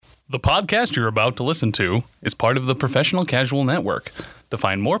The podcast you're about to listen to is part of the Professional Casual Network. To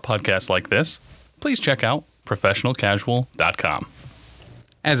find more podcasts like this, please check out professionalcasual.com.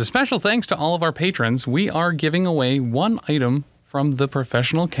 As a special thanks to all of our patrons, we are giving away one item from the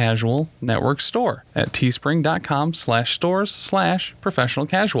Professional Casual Network store at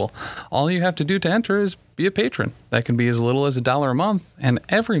teespring.com/stores/professionalcasual. All you have to do to enter is be a patron. That can be as little as $1 a month, and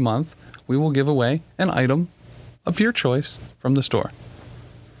every month we will give away an item of your choice from the store.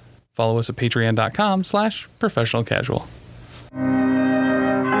 Follow us at patreon.com/professionalcasual.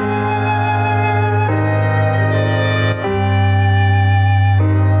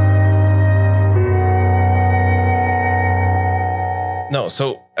 No,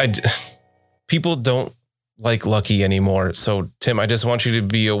 so people don't like Lucky anymore. So, Tim, I just want you to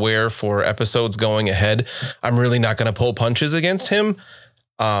be aware for episodes going ahead. I'm really not going to pull punches against him.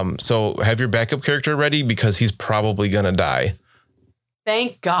 So have your backup character ready because he's probably going to die.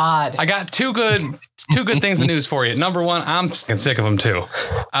 Thank God. I got two good things of news for you. Number one, I'm sick of them too.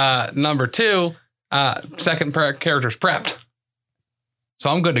 Number two, second character's prepped.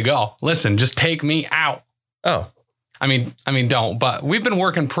 So I'm good to go. Listen, just take me out. Oh. I mean, don't. But we've been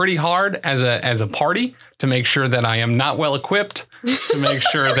working pretty hard as a party to make sure that I am not well equipped, to make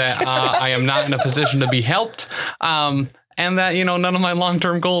sure that I am not in a position to be helped, and that none of my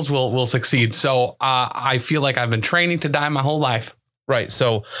long-term goals will succeed. So I feel like I've been training to die my whole life. Right.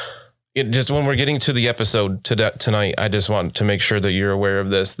 So just when we're getting to the episode tonight, I just want to make sure that you're aware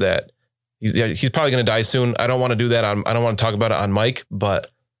of this. That he's probably going to die soon. I don't want to do that. I don't want to talk about it on mic,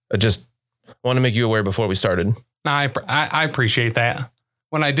 but I just want to make you aware before we started. No, I appreciate that.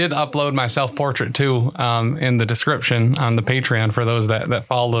 When I did upload my self-portrait too, in the description on the Patreon for those that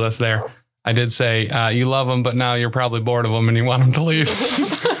followed us there, I did say, you love them, but now you're probably bored of them and you want them to leave.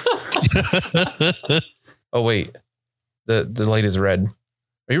 Oh, wait, the light is red.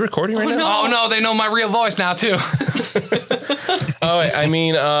 Are you recording right now? No. Oh, no, they know my real voice now too.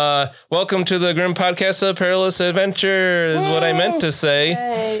 Welcome to the Grim Podcast of Perilous Adventure is what I meant to say.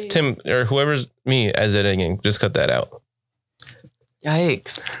 Yay. Tim, or whoever's me as editing, just cut that out.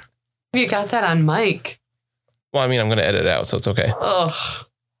 Yikes. You got that on mic. Well, I mean, I'm going to edit it out, so it's okay. Ugh.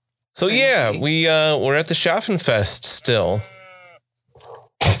 So yeah, we're at the Schaffenfest still.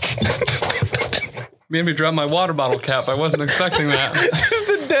 Made me drop my water bottle cap. I wasn't expecting that.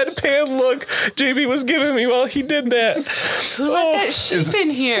 The deadpan look JB was giving me while he did that. Who let that sheep in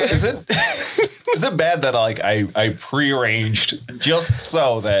here? Is it bad that I prearranged just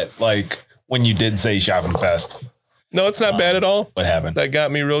so that when you did say Schaffenfest? No, it's not bad at all. What happened? That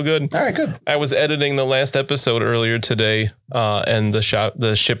got me real good. All right, good. I was editing the last episode earlier today, and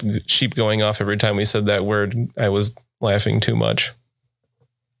the sheep going off every time we said that word. I was laughing too much.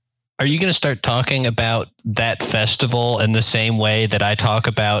 Are you going to start talking about that festival in the same way that I talk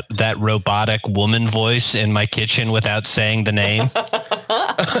about that robotic woman voice in my kitchen without saying the name?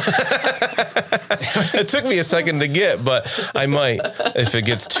 It took me a second to get, but I might if it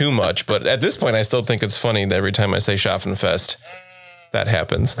gets too much. But at this point, I still think it's funny that every time I say Schaffenfest, that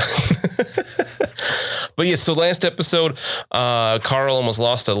happens. But yeah, so last episode, Carl almost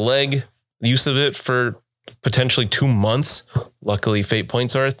lost a leg. Use of it for potentially 2 months. Luckily, fate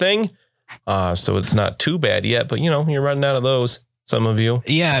points are a thing. So it's not too bad yet, but you're running out of those. Some of you.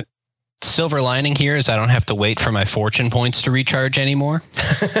 Yeah. Silver lining here is I don't have to wait for my fortune points to recharge anymore.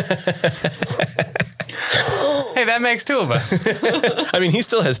 Hey, that makes two of us. I mean, he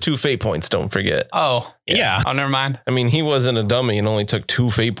still has 2 fate points. Don't forget. Oh, yeah. Oh, never mind. I mean, he wasn't a dummy and only took 2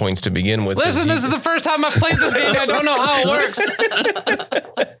 fate points to begin with. Listen, this is the first time I've played this game. I don't know how it works.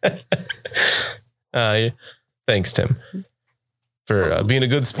 Thanks, Tim, for being a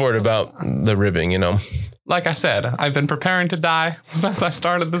good sport about the ribbing, Like I said, I've been preparing to die since I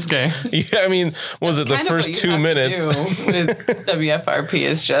started this game. Yeah, I mean, was it the first 2 minutes? With WFRP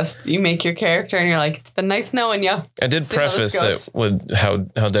is just you make your character and you're like, it's been nice knowing you. I did preface it with how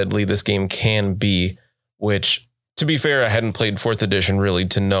deadly this game can be, which, to be fair, I hadn't played 4th edition really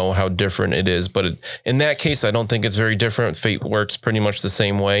to know how different it is. But in that case, I don't think it's very different. Fate works pretty much the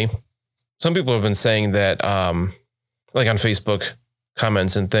same way. Some people have been saying that, like on Facebook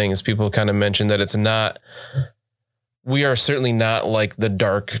comments and things, people kind of mentioned that it's not, we are certainly not like the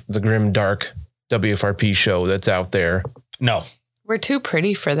grim, dark WFRP show that's out there. No. We're too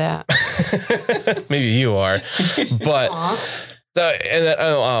pretty for that. Maybe you are, but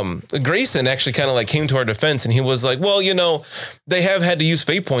Grayson actually kind of came to our defense and he was like, well, they have had to use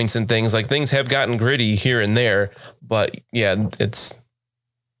fate points and things, things have gotten gritty here and there, but yeah,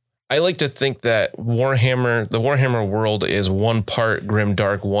 I like to think that the Warhammer world is 1 part grim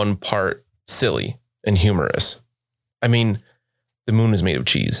dark, 1 part silly and humorous. I mean, the moon is made of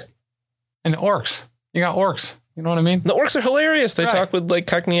cheese. And orcs. You got orcs. You know what I mean? The orcs are hilarious. They Right. talk with like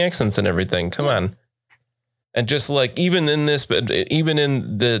Cockney accents and everything. Come on. And just like even in this, but even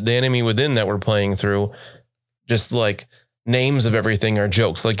in the enemy within that we're playing through, just like names of everything are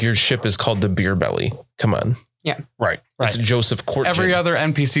jokes. Like your ship is called the Beer Belly. Come on. Right. It's Joseph Courtjin. Every other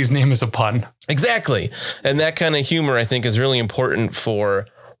NPC's name is a pun. Exactly. And that kind of humor, I think, is really important for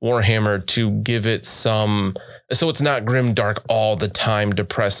Warhammer to give it some, so it's not grim, dark all the time,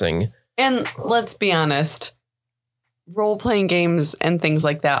 depressing. And let's be honest, role-playing games and things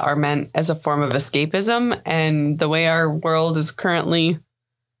like that are meant as a form of escapism. And the way our world is currently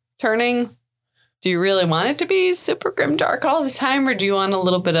turning, do you really want it to be super grim, dark all the time? Or do you want a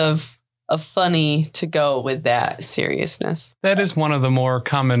little bit of funny to go with that seriousness? That is one of the more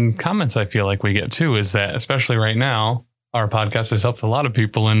common comments I feel like we get too, is that especially right now, our podcast has helped a lot of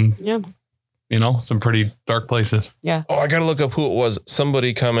people in, some pretty dark places. Yeah. Oh, I got to look up who it was.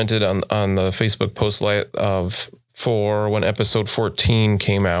 Somebody commented on the Facebook post for when episode 14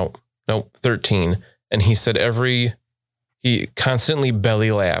 came out. No, 13. And he said he constantly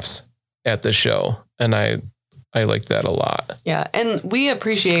belly laughs at the show. And I like that a lot. Yeah. And we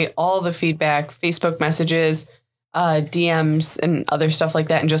appreciate all the feedback, Facebook messages, DMs and other stuff like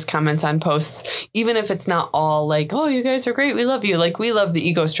that, and just comments on posts, even if it's not all like, oh, you guys are great, we love you. Like, we love the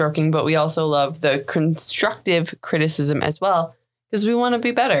ego stroking, but we also love the constructive criticism as well, because we want to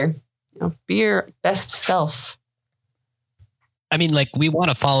be better. Be your best self. I mean, like, we want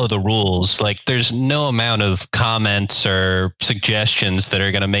to follow the rules. Like, there's no amount of comments or suggestions that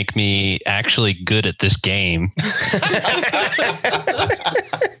are going to make me actually good at this game.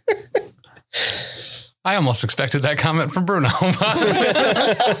 I almost expected that comment from Bruno.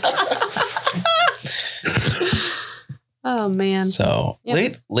 Oh, man. So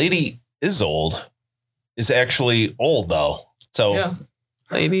Lady Isolde is actually old though. So Yeah.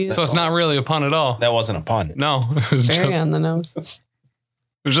 Lady. So it's not really a pun at all. that wasn't a pun. No, it was Very just on the nose.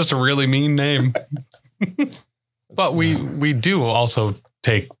 a really mean name. But we do also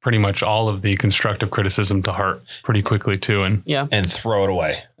take pretty much all of the constructive criticism to heart pretty quickly too, and And throw it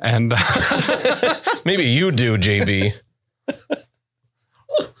away. Maybe you do, JB.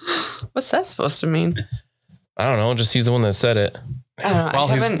 What's that supposed to mean? I don't know. Just he's the one that said it. I don't know.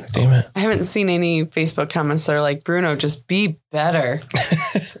 Well, Damn it. I haven't seen any Facebook comments that are like, Bruno, just be better.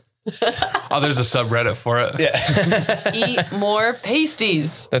 Oh, there's a subreddit for it. Yeah. Eat more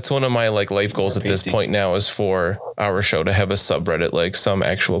pasties. That's one of my like life goals at this pasties. point now is for our show to have a subreddit like some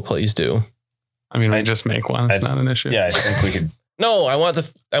actual plays do. I mean, we just make one. It's not an issue. Yeah, I think we could. No, I want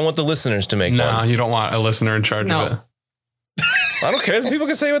the listeners to make No, one. you don't want a listener in charge of it. I don't care. People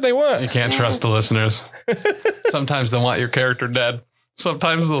can say what they You want. can't trust the listeners. Sometimes they want your character dead.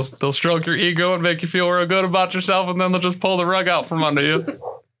 Sometimes they'll stroke your ego and make you feel real good about yourself, and then they'll just pull the rug out from under you.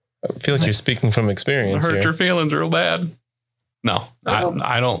 I feel like you're speaking from experience Hurt here. your feelings real bad. No,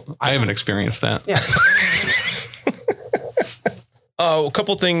 I don't. I haven't experienced that. Yeah. A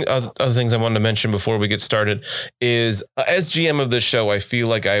couple other things I wanted to mention before we get started is as GM of this show, I feel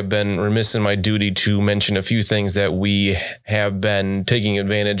like I've been remiss in my duty to mention a few things that we have been taking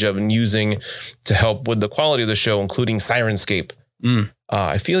advantage of and using to help with the quality of the show, including Sirenscape.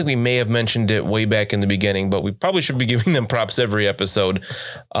 I feel like we may have mentioned it way back in the beginning, but we probably should be giving them props every episode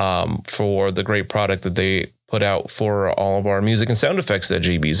for the great product that they put out for all of our music and sound effects that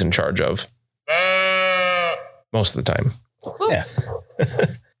JB's in charge of. Most of the time. Yeah.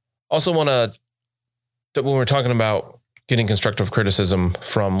 Also want to, when we're talking about getting constructive criticism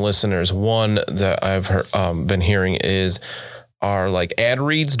from listeners, one that I've been hearing is our like ad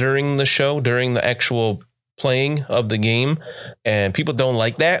reads during the show, during the actual playing of the game, and people don't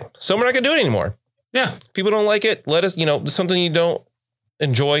like that. So we're not going to do it anymore. Yeah. People don't like it. Let us, something you don't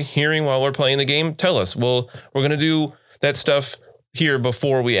enjoy hearing while we're playing the game, tell us. We're going to do that stuff here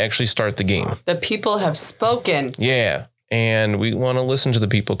before we actually start the game. The people have spoken. Yeah. And we want to listen to the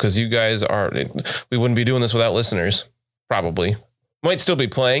people because you guys we wouldn't be doing this without listeners. Probably. Might still be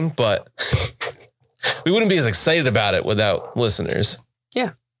playing, but we wouldn't be as excited about it without listeners.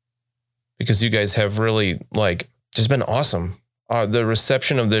 Yeah. Because you guys have really just been awesome. The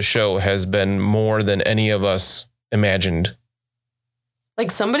reception of this show has been more than any of us imagined.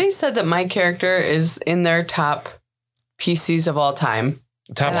 Like, somebody said that my character is in their top PCs of all time.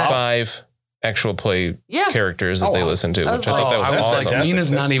 Top 5 actual play characters that they listen to, which I thought that was awesome. fantastic.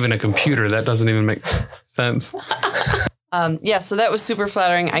 Nina's not even a computer. That doesn't even make sense. So that was super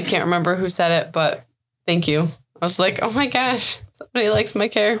flattering. I can't remember who said it, but thank you. I was like, oh my gosh, somebody likes my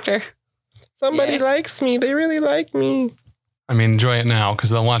character. Somebody likes me. They really like me. I mean, enjoy it now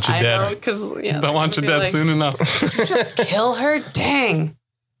because they'll want you I dead. know, because They'll want you dead soon enough. Just kill her? Dang.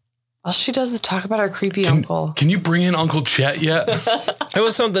 All she does is talk about our creepy uncle. Can you bring in Uncle Chet yet? It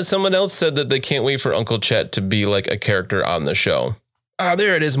was something someone else said that they can't wait for Uncle Chet to be like a character on the show. Ah,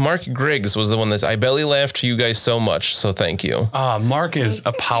 there it is. Mark Griggs was the one I belly laughed to you guys so much. So thank you. Mark is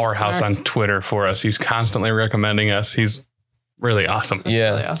a powerhouse on Twitter for us. He's constantly recommending us. He's really awesome. That's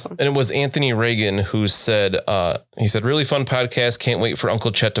really awesome. And it was Anthony Reagan who said, he said, really fun podcast. Can't wait for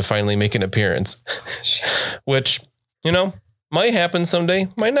Uncle Chet to finally make an appearance, which, you know, might happen someday.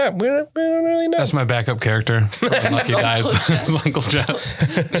 Might not. We don't really know. That's my backup character. When Lucky dies. Uncle Chet.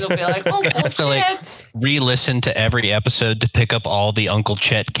 It'll be like, Uncle to like Chet. re-listen to every episode to pick up all the Uncle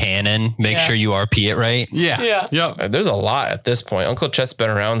Chet canon. Make sure you RP it right. Yeah. Yep. There's a lot at this point. Uncle Chet's been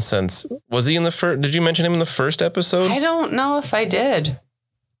around since, was he in the first, did you mention him in the first episode? I don't know if I did.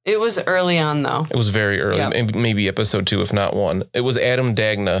 It was early on, though. It was very early, maybe episode 2, if not 1. It was Adam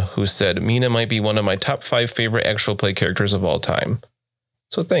Dagna who said, Mina might be one of my top 5 favorite actual play characters of all time.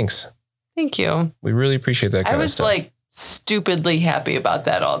 So thanks. Thank you. We really appreciate that kind I of was stuff. like stupidly happy about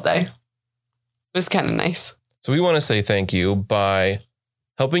that all day. It was kind of nice. So we want to say thank you by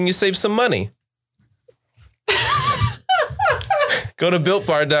helping you save some money. Go to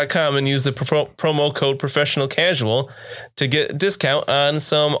BuiltBar.com and use the promo code Professional Casual to get a discount on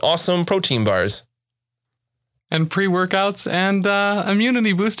some awesome protein bars. And pre-workouts and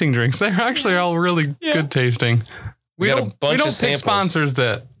immunity boosting drinks. They're actually all really good tasting. We got a bunch don't of pick samples. sponsors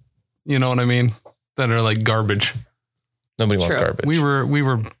that, you know what I mean, that are like garbage. Nobody wants True. garbage.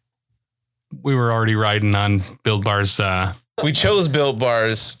 We were already riding on Build Bar's. We chose Built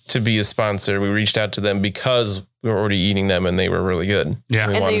Bars to be a sponsor. We reached out to them because we were already eating them and they were really good. Yeah.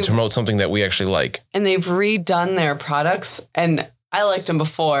 We And wanted they- to promote something that we actually like. And they've redone their products, and I liked them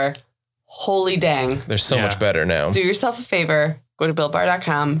before. Holy dang. They're so Yeah. much better now. Do yourself a favor. Go to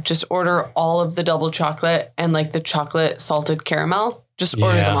BuiltBar.com. Just order all of the double chocolate and like the chocolate salted caramel. Just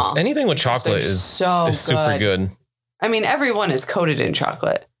order Yeah. them all. Anything with Because chocolate they're is super good. I mean, everyone is coated in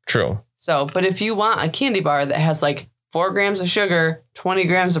chocolate. True. So, but if you want a candy bar that has like 4 grams of sugar, 20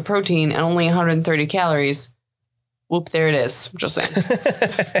 grams of protein, and only 130 calories, whoop, there it is. Just saying.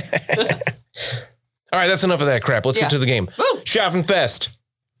 All right, that's enough of that crap. Let's Yeah. get to the game. Woo! Shopping Fest.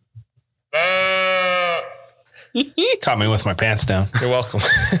 Caught me with my pants down. You're welcome.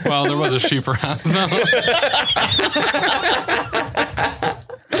 Well, there was a sheep around.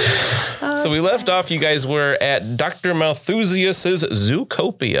 So we left off, you guys were at Dr. Malthusius's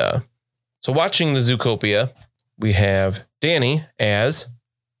Zootopia. So watching the Zootopia, we have Danny as...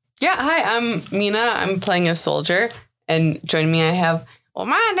 Yeah, hi, I'm Mina. I'm playing a soldier. And joining me, I have, well,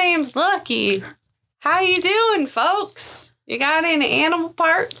 my name's Lucky. How you doing, folks? You got any animal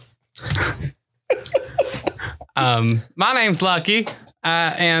parts? My name's Lucky,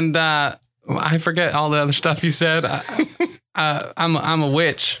 and I forget all the other stuff you said. I'm a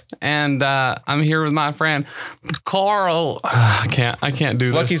witch, and I'm here with my friend Carl. I can't do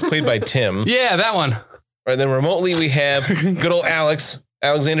this. Lucky's played by Tim. Yeah, that one. Right, then remotely we have good old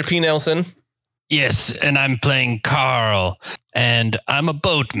Alexander P. Nelson. Yes, and I'm playing Carl, and I'm a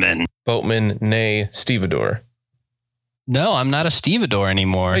boatman. Boatman, nay, stevedore. No, I'm not a stevedore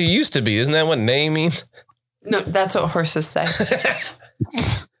anymore. Well, you used to be. Isn't that what nay means? No, that's what horses say.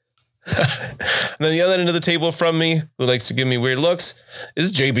 And then the other end of the table from me, who likes to give me weird looks,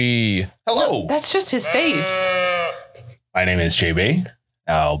 is JB. Hello. That's just his face. My name is JB.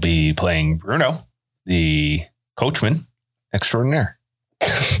 I'll be playing Bruno, the coachman extraordinaire.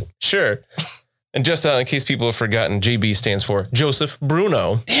 Sure. And just in case people have forgotten, JB stands for Joseph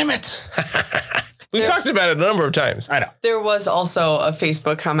Bruno. Damn it. We've talked about it a number of times. I know. There was also a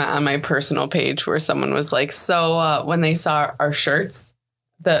Facebook comment on my personal page where someone was like, so when they saw our shirts,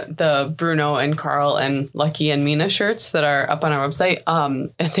 the Bruno and Carl and Lucky and Mina shirts that are up on our website,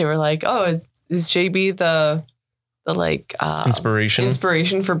 and they were like, oh, is JB the like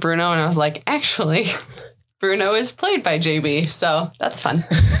inspiration for Bruno? And I was like, actually, Bruno is played by JB, so that's fun.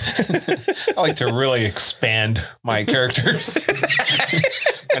 I like to really expand my characters.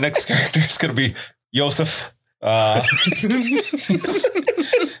 My next character is going to be Joseph.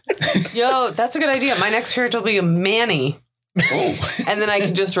 Yo, that's a good idea. My next character will be a Manny. Oh. And then I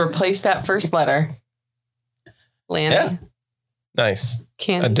can just replace that first letter. Lanny. Yeah. Nice. I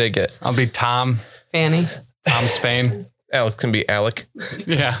Candy. dig it. I'll be Tom Fanny. Spain. Alex can be Alec.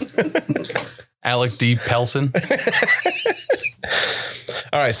 Yeah. Alec D. Pelson.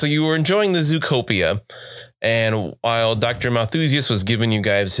 All right, so you were enjoying the Zootopia, and while Dr. Malthusius was giving you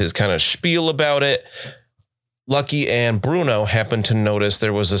guys his kind of spiel about it, Lucky and Bruno happened to notice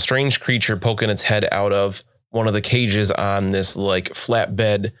there was a strange creature poking its head out of one of the cages on this like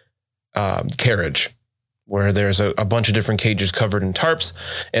flatbed carriage, where there's a bunch of different cages covered in tarps,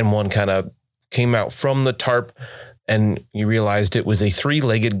 and one kind of came out from the tarp, and you realized it was a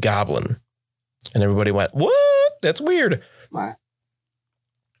 3-legged goblin. And everybody went, "What? That's weird."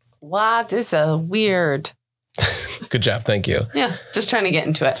 What is a weird? Good job. Thank you. Yeah, just trying to get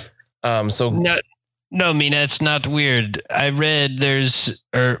into it. No, Mina, it's not weird. I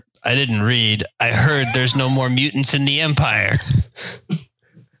didn't read. I heard there's no more mutants in the Empire.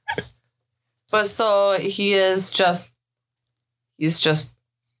 But so he's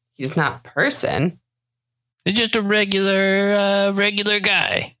not person. He's just a regular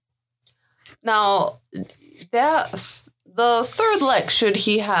guy. Now, that's the third leg. Should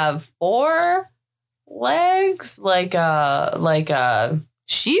he have 4 legs like a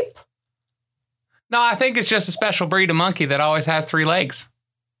sheep? No, I think it's just a special breed of monkey that always has 3 legs.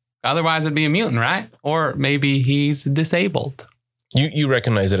 Otherwise, it'd be a mutant, right? Or maybe he's disabled. You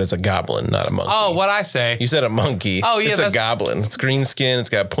recognize it as a goblin, not a monkey. Oh, what'd I say? You said a monkey. Oh, yeah, it's a goblin. It's green skin. It's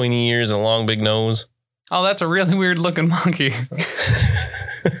got pointy ears and a long, big nose. Oh, that's a really weird looking monkey.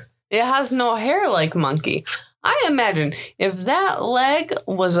 It has no hair like monkey. I imagine if that leg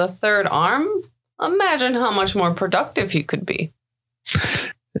was a third arm, imagine how much more productive he could be.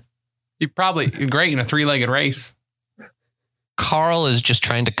 He'd probably be great in a 3-legged race. Carl is just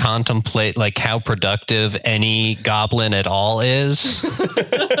trying to contemplate like how productive any goblin at all is.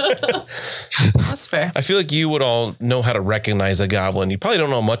 That's fair. I feel like you would all know how to recognize a goblin. You probably don't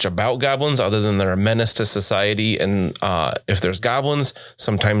know much about goblins other than they're a menace to society. And if there's goblins,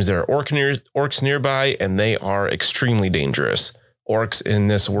 sometimes there are orcs nearby, and they are extremely dangerous. Orcs in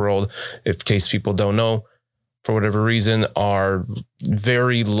this world, in case people don't know, for whatever reason, are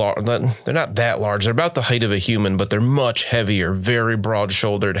very large. They're not that large. They're about the height of a human, but they're much heavier, very broad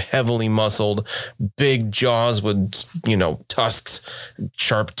shouldered, heavily muscled, big jaws with, tusks,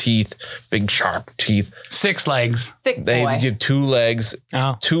 sharp teeth, big sharp teeth. 6 legs. Thick They boy. give 2 legs,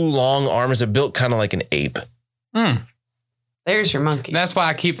 Oh. 2 long arms. They're built kind of like an ape. There's your monkey. That's why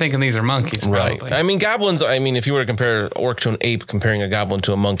I keep thinking these are monkeys, probably. Right. I mean, goblins, if you were to compare an orc to an ape, comparing a goblin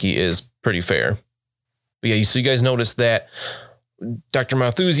to a monkey is pretty fair. But yeah, so you guys notice that Dr.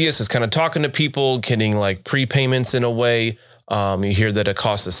 Malthusius is kind of talking to people, getting like prepayments in a way. You hear that it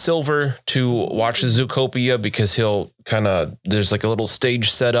costs a silver to watch the Zootopia because there's like a little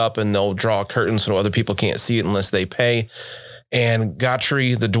stage set up and they'll draw a curtain so other people can't see it unless they pay. And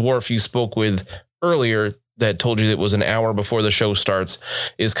Gotri, the dwarf you spoke with earlier that told you that it was an hour before the show starts,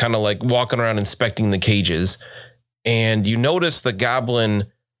 is kind of like walking around inspecting the cages. And you notice the goblin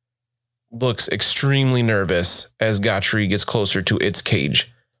looks extremely nervous as Gotri gets closer to its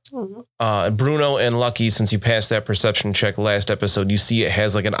cage. Bruno and Lucky, since you passed that perception check last episode, you see it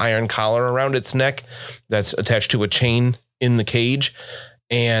has like an iron collar around its neck that's attached to a chain in the cage.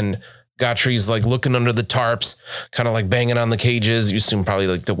 And Gotri's like looking under the tarps, kind of like banging on the cages. You assume probably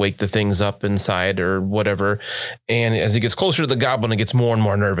like to wake the things up inside or whatever. And as it gets closer to the goblin, it gets more and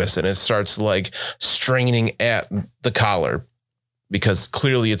more nervous and it starts like straining at the collar, because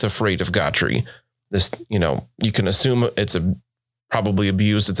clearly it's afraid of Gotri. This, you can assume it's probably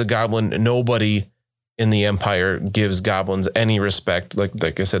abused. It's a goblin. Nobody in the Empire gives goblins any respect.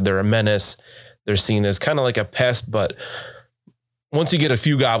 Like I said, they're a menace. They're seen as kind of like a pest, but once you get a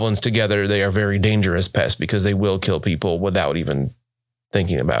few goblins together, they are very dangerous pests because they will kill people without even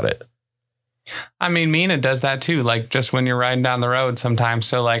thinking about it. I mean, Mina does that too. Like just when you're riding down the road sometimes.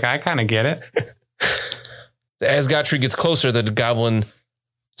 So like, I kind of get it. As Gotri gets closer, the goblin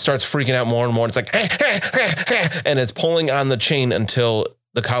starts freaking out more and more. It's like, and it's pulling on the chain until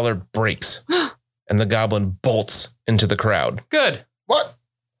the collar breaks and the goblin bolts into the crowd. Good. What?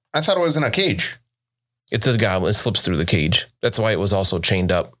 I thought it was in a cage. It's a goblin. It slips through the cage. That's why it was also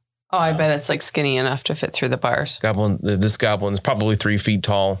chained up. Oh, I bet it's like skinny enough to fit through the bars. This goblin is probably 3 feet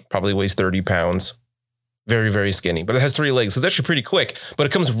tall, probably weighs 30 pounds. Very, very skinny, but it has 3 legs. So it's actually pretty quick, but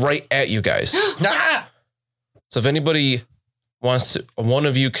it comes right at you guys. So if anybody wants to, one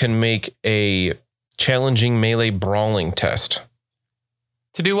of you can make a challenging melee brawling test.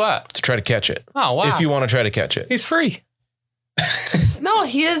 To do what? To try to catch it. Oh, wow. If you want to try to catch it. He's free. No,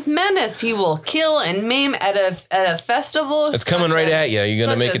 he is menace. He will kill and maim at a festival. It's coming right at you. You're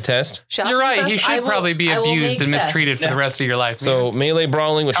going to make a test? You're right. He should probably be abused and mistreated for the rest of your life. So melee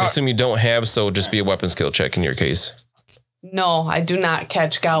brawling, which I assume you don't have, so just be a weapon skill check in your case. No, I do not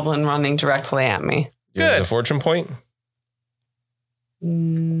catch goblin running directly at me. You have a fortune point?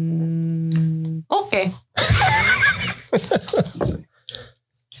 Okay.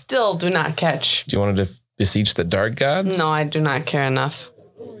 Still do not catch. Do you want to beseech the dark gods? No, I do not care enough.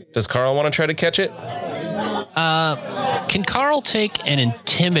 Does Carl want to try to catch it? Can Carl take an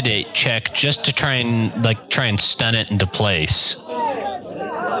intimidate check just to try and stun it into place?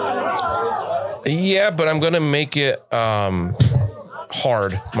 Yeah, but I'm gonna make it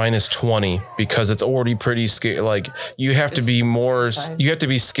hard, -20, because it's already pretty scary. Like you have to be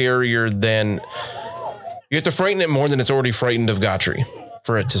scarier than you have to frighten it more than it's already frightened of Gotri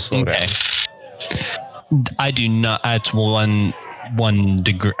for it to slow down. I do not. It's one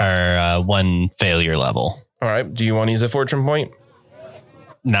degree or one failure level. All right. Do you want to use a fortune point?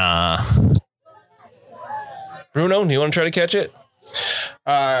 Nah. Bruno, do you want to try to catch it?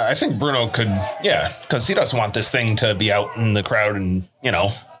 I think Bruno could, because he doesn't want this thing to be out in the crowd and,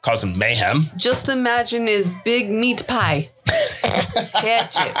 causing mayhem. Just imagine his big meat pie.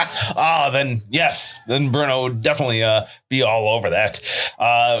 Catch it. Then Bruno would definitely be all over that.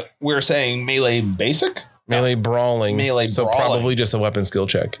 We're saying melee basic? Melee brawling. So brawling. probably just a weapon skill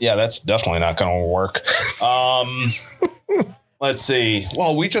check. Yeah, that's definitely not going to work. Let's see.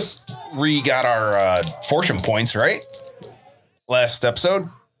 Well, we just got our fortune points, right? Last episode.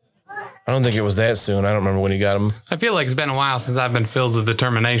 I don't think it was that soon. I don't remember when he got them. I feel like it's been a while since I've been filled with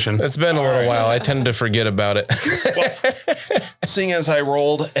determination. It's been a little while. I tend to forget about it. Well, seeing as I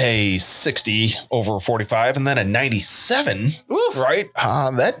rolled a 60 over 45 and then a 97, right?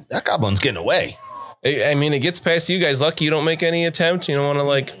 That goblin's getting away. I mean, it gets past you guys. Lucky you don't make any attempt. You don't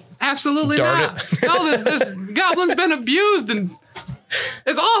want to Absolutely Darn not. No, this goblin's been abused and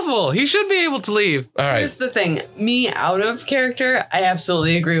it's awful. He should be able to leave. All right. Here's the thing. Me out of character, I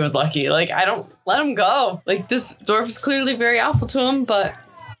absolutely agree with Lucky. I don't let him go. This dwarf is clearly very awful to him, but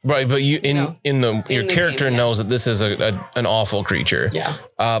right. But your character game, knows that this is an awful creature. Yeah.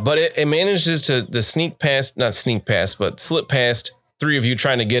 But it manages to sneak past, not sneak past, but slip past three of you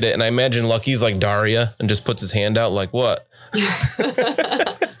trying to get it. And I imagine Lucky's like Daria and just puts his hand out like, what?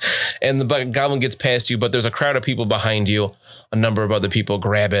 And the goblin gets past you, but there's a crowd of people behind you. A number of other people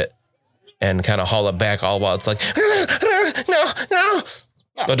grab it and kind of haul it back, all while it's like, no.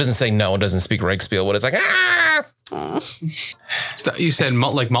 So it doesn't say no. It doesn't speak Reichspiel, but it's like, ah. So you said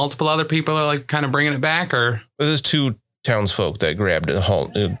multiple other people are kind of bringing it back, or There's 2 townsfolk that grabbed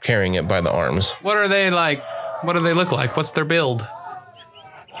it, carrying it by the arms. what are they like? What do they look like? What's their build?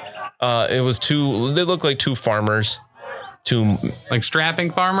 It was 2. They look like 2 farmers. 2 Like strapping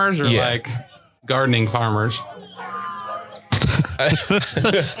farmers or Yeah. like gardening farmers?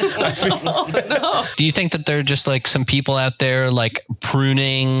 Do you think that there are just some people out there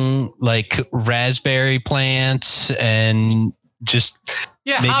pruning raspberry plants and just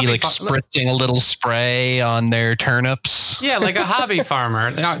maybe hobby spritzing a little spray on their turnips? Yeah, like a hobby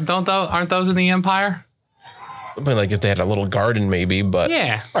farmer. Aren't those in the Empire? I mean, if they had a little garden, maybe, but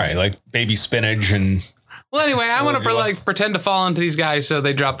Yeah. Right, like baby spinach and... Well, anyway, I want to pretend to fall into these guys so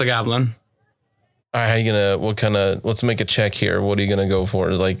they drop the goblin. all right, how you gonna? Let's make a check here. What are you gonna go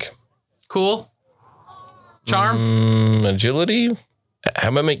for? Cool. Charm. Agility. How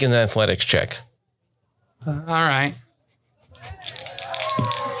about making an athletics check? All right.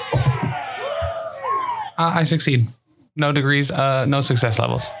 I succeed. No degrees. No success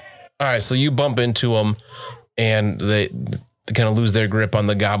levels. All right, so you bump into them, and they kind of lose their grip on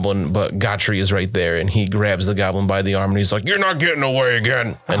the goblin, but Gotri is right there, and he grabs the goblin by the arm, and he's like, "You're not getting away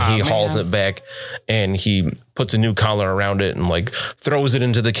again!" And he hauls it back, and he puts a new collar around it, and throws it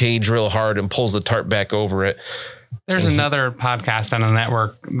into the cage real hard, and pulls the tarp back over it. There's another podcast on the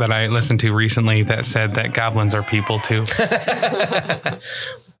network that I listened to recently that said that goblins are people too.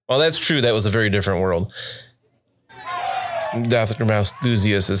 Well, that's true. That was a very different world. Dr.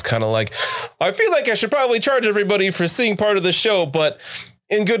 Malthusius is kind of like, I feel like I should probably charge everybody for seeing part of the show, but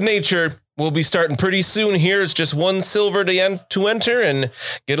in good nature, we'll be starting pretty soon here. It's just 1 silver to enter and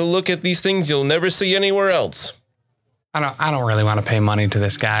get a look at these things you'll never see anywhere else. I don't really want to pay money to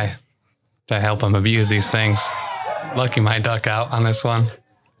this guy to help him abuse these things. Lucky might duck out on this one.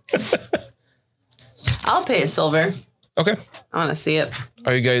 I'll pay a silver. Okay. I want to see it.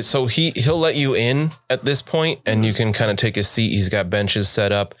 Are you guys, so he'll let you in at this point, and you can kind of take a seat. He's got benches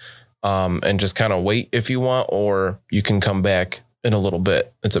set up, and just kind of wait if you want, or you can come back in a little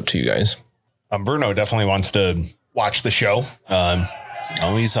bit. It's up to you guys. Bruno definitely wants to watch the show.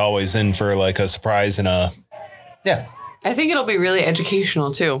 He's always in for a surprise and yeah. I think it'll be really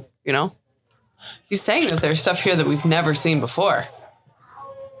educational too, He's saying that there's stuff here that we've never seen before.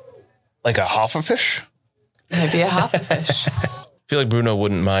 Like a Hoffafish? Maybe a Hoffafish. I feel like Bruno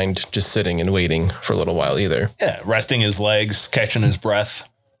wouldn't mind just sitting and waiting for a little while either. Yeah, resting his legs, catching his breath,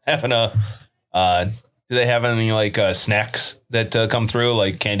 having a... do they have any snacks that come through,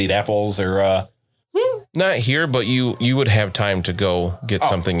 like candied apples or Not here, but you would have time to go get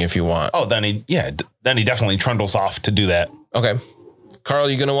something if you want. Oh, then he definitely trundles off to do that. Okay. Carl,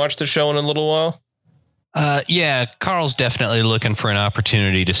 you going to watch the show in a little while? Yeah, Carl's definitely looking for an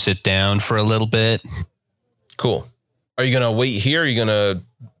opportunity to sit down for a little bit. Cool. Are you going to wait here? Or are you going to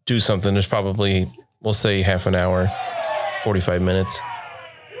do something? There's probably, we'll say half an hour, 45 minutes.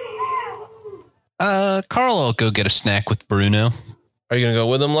 Carl will go get a snack with Bruno. Are you going to go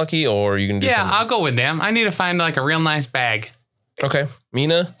with him, Lucky, or are you going to do something? I'll go with them. I need to find like a real nice bag. Okay.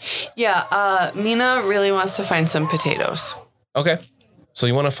 Mina? Yeah, Mina really wants to find some potatoes. Okay. So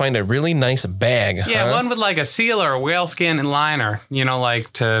you want to find a really nice bag, Yeah, one with like a seal or a whale skin and liner,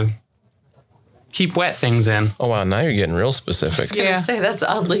 like to keep wet things in. Oh, wow. Now you're getting real I was specific. going to say that's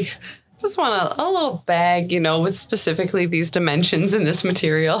oddly. Just want a little bag, with specifically these dimensions in this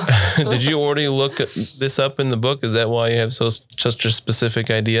material. Did you already look this up in the book? Is that why you have such a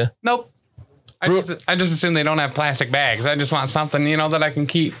specific idea? Nope. I just assume they don't have plastic bags. I just want something, that I can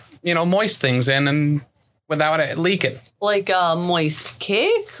keep, moist things in and without it leaking. Like a moist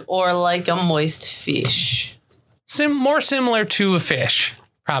cake or like a moist fish? More similar to a fish,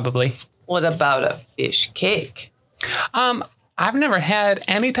 probably. What about a fish cake? I've never had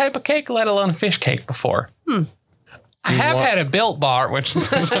any type of cake, let alone a fish cake before. I have had a Built Bar, which...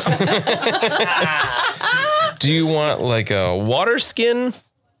 Do you want like a water skin?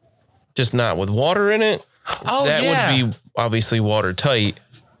 Just not with water in it? Oh, that yeah. would be obviously watertight.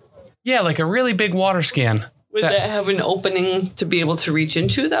 Yeah, like a really big water skin. Would that have an opening to be able to reach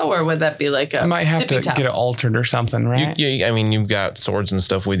into, though? Or would that be like a I might have sippy to top? get it altered or something, right? Yeah, I mean, you've got swords and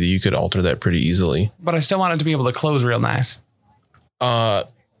stuff with you. You could alter that pretty easily. But I still want it to be able to close real nice. I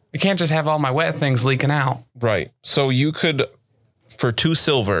can't just have all my wet things leaking out. Right. So you could, for 2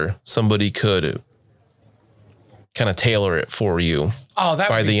 silver, somebody could kind of tailor it for you Oh, that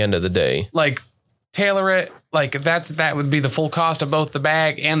by would be, the end of the day. like tailor it. Like that would be the full cost of both the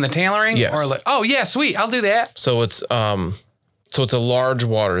bag and the tailoring. Yes. Or like, oh yeah, sweet, I'll do that. So it's a large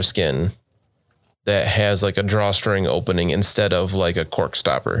water skin that has like a drawstring opening instead of like a cork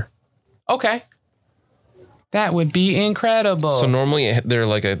stopper. Okay. That would be incredible. So normally they're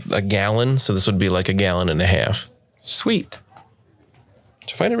like a gallon. So this would be like a gallon and a half. Sweet.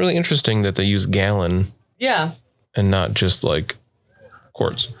 I find it really interesting that they use gallon Yeah. and not just like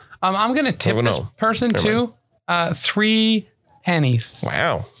quarts. I'm gonna tip Oh, this no. person Never too 3 pennies.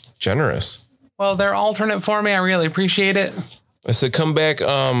 Wow. Generous. Well, they're alternate for me. I really appreciate it. I said come back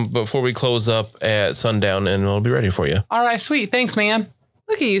before we close up at sundown and we'll be ready for you. All right, sweet. Thanks, man.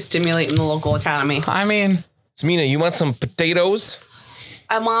 Look at you stimulating the local economy. I mean, Mina, you want some potatoes?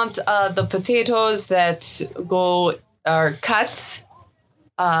 I want the potatoes that are cut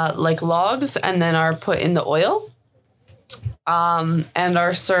like logs and then are put in the oil. And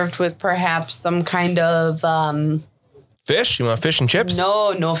are served with perhaps some kind of Fish? You want fish and chips?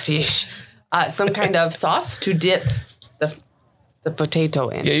 no fish, some kind of sauce to dip the potato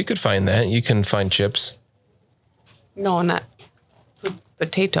in. Yeah, you could find that. You can find chips. No, not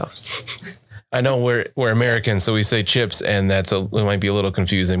potatoes. I know we're Americans, so we say chips, and it might be a little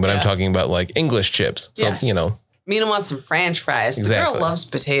confusing, but I'm talking about like English chips. So, Yes. Mina wants some French fries. Exactly. The girl loves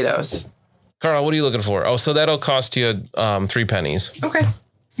potatoes. Carl, what are you looking for? Oh, so that'll cost you 3 pennies. Okay.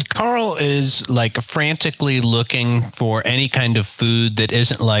 Carl is like frantically looking for any kind of food that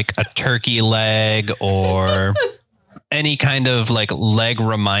isn't like a turkey leg or any kind of like leg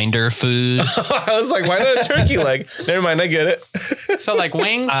reminder food. I was like, why not a turkey leg? Never mind, I get it. so like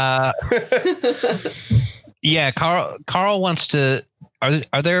wings. Yeah, Carl wants to.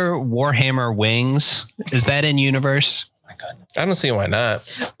 Are there Warhammer wings? Is that in universe? I don't see why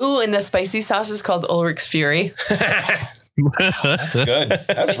not. Ooh, and the spicy sauce is called Ulrich's Fury. That's good.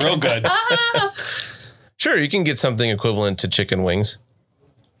 That's real good. Sure, you can get something equivalent to chicken wings.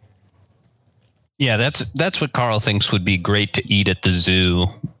 Yeah, that's what Carl thinks would be great to eat at the zoo.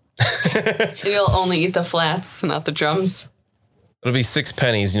 You'll only eat the flats, not the drums. It'll be 6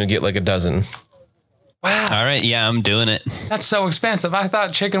 pennies and you'll get like a dozen. Wow, All right, yeah, I'm doing it. that's so expensive. I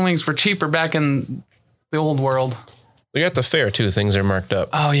thought chicken wings were cheaper back in the old world. We got the fair too. Things are marked up.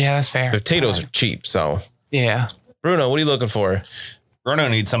 Oh yeah, that's fair. Potatoes are cheap, so. Yeah. Bruno, what are you looking for? Bruno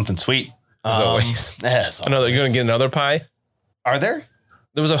needs something sweet. As always. Yes. You're going to get another pie? Are there?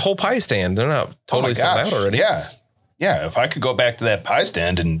 There was a whole pie stand. They're not totally sold out already. Yeah. Yeah. If I could go back to that pie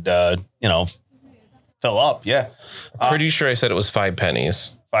stand and, fill up. Yeah. Pretty sure I said it was 5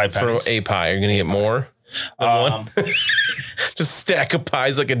 pennies. 5 pennies. For a pie. You're going to get more than one? Just stack of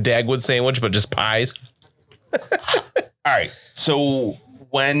pies like a Dagwood sandwich, but just pies. All right. So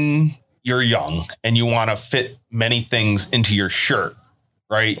when you're young and you want to fit many things into your shirt,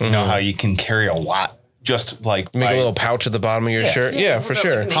 right? You know how you can carry a lot, just like Make a little pouch at the bottom of your shirt. Yeah, for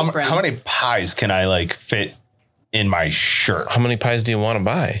sure. like how many pies can I like fit in my shirt? How many pies do you want to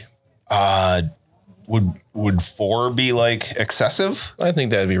buy? Would 4 be like excessive? I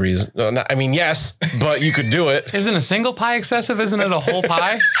think that'd be reasonable. I mean, yes, but you could do it. Isn't a single pie excessive? Isn't it a whole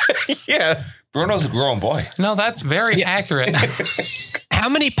pie? Yeah. Bruno's a grown boy. No, that's very accurate. How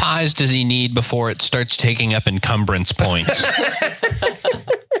many pies does he need before it starts taking up encumbrance points?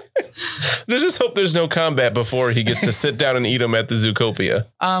 Let's just hope there's no combat before he gets to sit down and eat them at the Zootopia.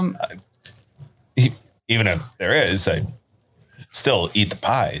 Even if there is, I still eat the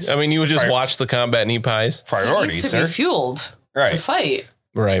pies. I mean, you would just watch the combat and eat pies. Priorities, Needs to sir. be fueled Right. to fight.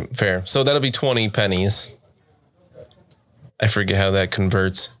 Right, fair. So that'll be 20 pennies. I forget how that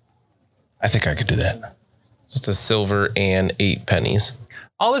converts. I think I could do that. Just a silver and 8 pennies.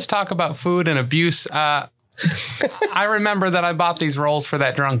 All this talk about food and abuse. I remember that I bought these rolls for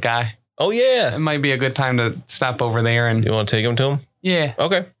that drunk guy. Oh, yeah. It might be a good time to stop over there and You want to take him to him? yeah,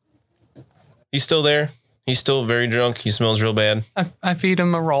 Okay. He's still there. He's still very drunk. He smells real bad. I feed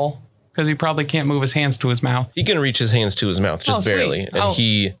him a roll because he probably can't move his hands to his mouth. He can reach his hands to his mouth, just Oh, sweet. barely. And Oh.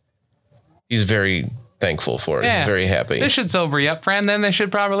 he's very thankful for it. Yeah. He's very happy. This should sober you up, friend. Then they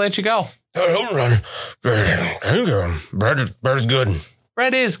should probably let you go. Bread's good.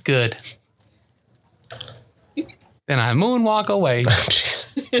 Bread is good. Then I moonwalk away.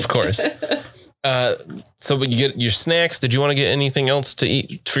 Jeez. Of course. So but you get your snacks. Did you want to get anything else to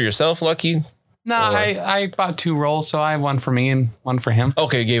eat for yourself, Lucky? No, I bought 2 rolls, so I have one for me and one for him.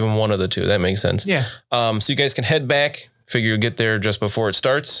 Okay, gave him one of the 2. That makes sense. Yeah. So you guys can head back. Figure you'll get there just before it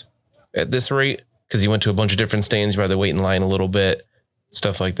starts at this rate, because you went to a bunch of different stands. You rather wait in line a little bit,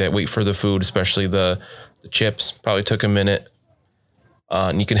 stuff like that. Wait for the food, especially the chips. Probably took a minute.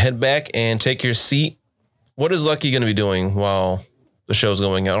 And you can head back and take your seat. What is Lucky going to be doing while the show's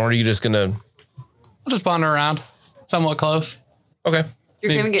going on? Or are you just going to... I'll just wander around, somewhat close. Okay.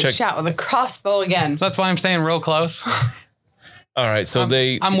 You're going to get Check. shot with a crossbow again. That's why I'm staying real close. All right. So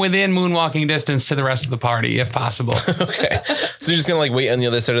I'm within moonwalking distance to the rest of the party, if possible. Okay. So you're just going to like wait on the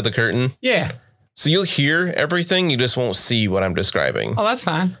other side of the curtain? Yeah. So you'll hear everything. You just won't see what I'm describing. Oh, that's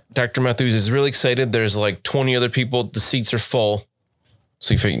fine. Dr. Matthews is really excited. There's like 20 other people. The seats are full.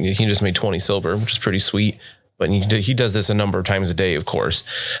 So he just made 20 silver, which is pretty sweet. But he does this a number of times a day, of course.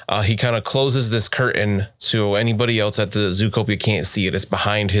 He kind of closes this curtain so anybody else at the Zootopia can't see it. It's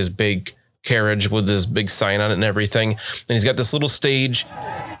behind his big carriage with this big sign on it and everything. And he's got this little stage.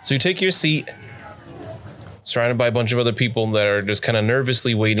 So you take your seat, surrounded by a bunch of other people that are just kind of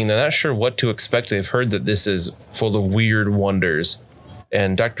nervously waiting. They're not sure what to expect. They've heard that this is full of weird wonders.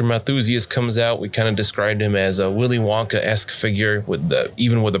 And Dr. Malthusius comes out. We kind of described him as a Willy Wonka-esque figure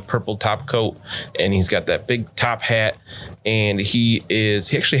even with a purple top coat. And he's got that big top hat. And he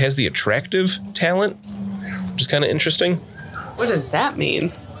actually has the attractive talent, which is kind of interesting. What does that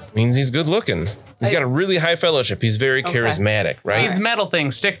mean? Means he's good looking. He's got a really high fellowship. He's very Okay. charismatic, right? These metal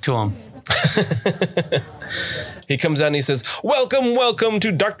things stick to him. He comes out and he says, welcome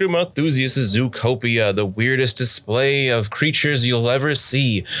to Dr. Malthusius' Zootopia, the weirdest display of creatures you'll ever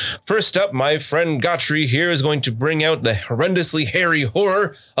see. First up, my friend Gottry here is going to bring out the horrendously hairy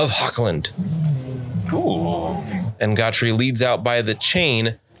horror of Hockland. Ooh. And Gottry leads out by the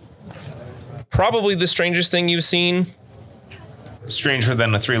chain. Probably the strangest thing you've seen. Stranger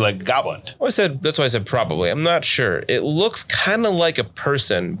than a 3-legged goblin. That's why I said probably. I'm not sure. It looks kind of like a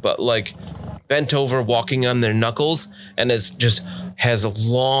person, but like bent over, walking on their knuckles, and it just has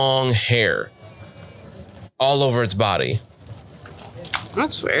long hair all over its body.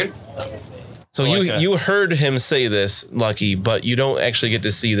 That's weird. So you heard him say this, Lucky, but you don't actually get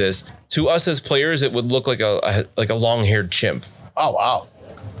to see this. To us as players, it would look like a long-haired chimp. Oh, wow.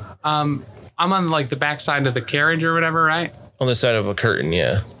 I'm on like the back side of the carriage or whatever, right? On the side of a curtain,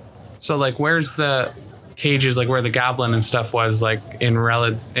 yeah. So like, where's the cages, like where the goblin and stuff was, like in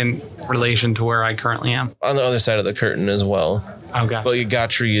relation to where I currently am? On the other side of the curtain as well. Oh, God. But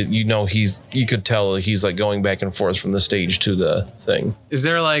Gottry, you could tell he's like going back and forth from the stage to the thing. Is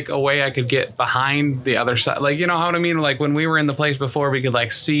there like a way I could get behind the other side? Like, you know what I mean? Like when we were in the place before, we could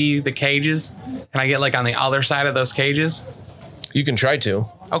like see the cages. Can I get like on the other side of those cages? You can try to.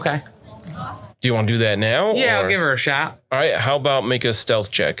 Okay. Do you want to do that now? Yeah, or? I'll give her a shot. All right, how about make a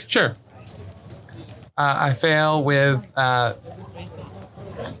stealth check? Sure. I fail with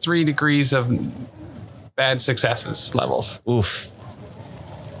 3 degrees of bad successes levels. Oof.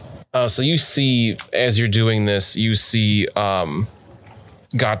 So you see, as you're doing this, you see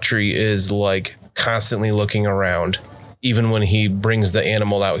Gottry is like constantly looking around. Even when he brings the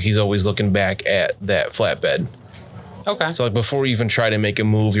animal out, he's always looking back at that flatbed. Okay. So like before you even try to make a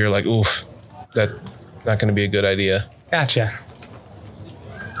move, you're like, oof, that's not going to be a good idea. Gotcha.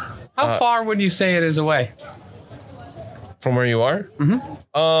 How far would you say it is away? From where you are?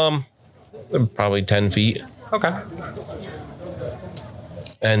 Probably 10 feet. Okay.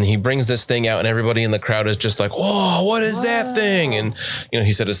 And he brings this thing out, and everybody in the crowd is just like, whoa, what is that thing? And,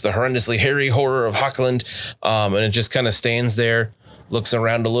 he said it's the horrendously hairy horror of Hockland. And it just kind of stands there, looks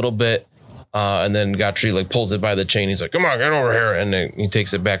around a little bit. And then Gottfried pulls it by the chain. He's like, come on, get over here. And then he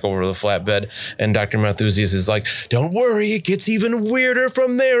takes it back over the flatbed. And Dr. Malthusius is like, don't worry, it gets even weirder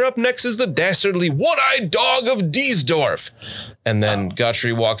from there. Up next is the dastardly one-eyed dog of Diesdorf. And then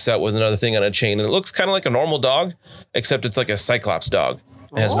Gottfried walks out with another thing on a chain. And it looks kind of like a normal dog, except it's like a Cyclops dog.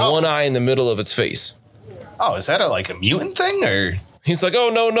 It has one eye in the middle of its face. Oh, is that a mutant thing, or? He's like, oh,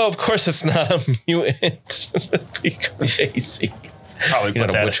 no, of course it's not a mutant. That'd be crazy. Probably You're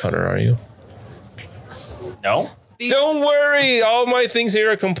not a witch hunter, are you? No. Don't worry. All my things here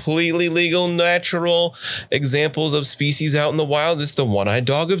are completely legal, natural examples of species out in the wild. It's the one-eyed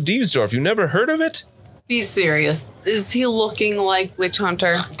dog of Diesdorf. You never heard of it? Be serious. Is he looking like Witch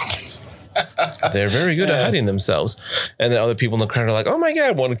Hunter? They're very good at hiding themselves. And then other people in the crowd are like, oh my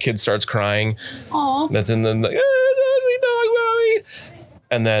God. One kid starts crying. Aw. That's in the ugly dog, mommy.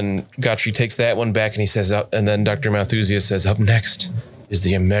 And then Gottfried takes that one back and he says, and then Dr. Malthusius says, up next is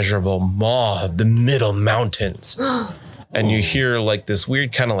the immeasurable maw of the Middle Mountains. And you hear this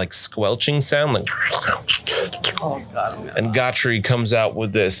weird kind of squelching sound. Oh, God. And Gottfried comes out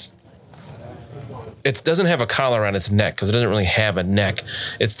with this. It doesn't have a collar on its neck because it doesn't really have a neck.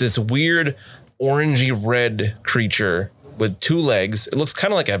 It's this weird orangey red creature with 2 legs. It looks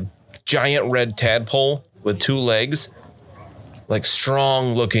kind of like a giant red tadpole with 2 legs,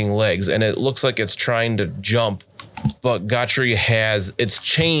 strong looking legs. And it looks like it's trying to jump, but Gottfried it's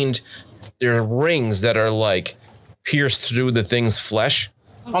chained. There are rings that are pierced through the thing's flesh.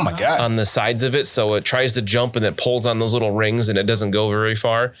 Oh my God. On the sides of it. So it tries to jump and it pulls on those little rings and it doesn't go very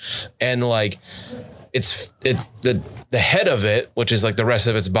far. And it's the head of it, which is the rest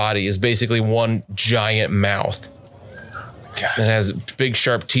of its body, is basically one giant mouth. God. It has big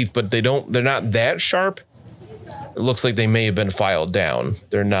sharp teeth, but they're not that sharp. It looks like they may have been filed down.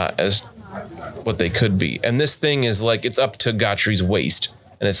 They're not as what they could be. And this thing is it's up to Gottfried's waist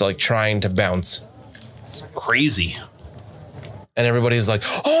and it's trying to bounce. It's crazy. And everybody's like,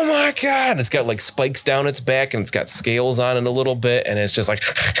 oh my God. It's got spikes down its back and it's got scales on it a little bit. And it's just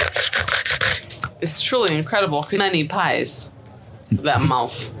It's truly incredible. Could I need pies? That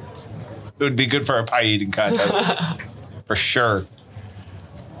mouth. It would be good for a pie eating contest. For sure.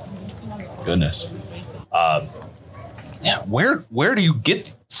 Goodness. Yeah, where do you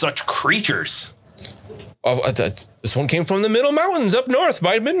get such creatures? This one came from the Middle Mountains up north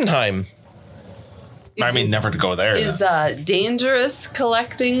by Mindenheim. Never to go there. Is dangerous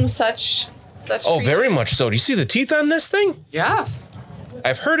collecting such Oh, creatures? very much so. Do you see the teeth on this thing? Yes.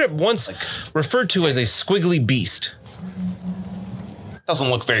 I've heard it once referred to as a squiggly beast. Doesn't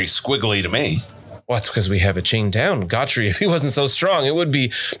look very squiggly to me. Well, that's because we have it chained down. Gottfried, if he wasn't so strong, it would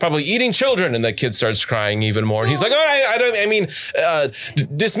be probably eating children. And the kid starts crying even more. And he's like,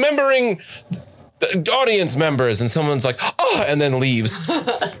 dismembering the audience members. And someone's like, oh, and then leaves.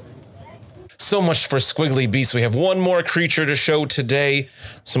 So much for squiggly beasts. We have one more creature to show today.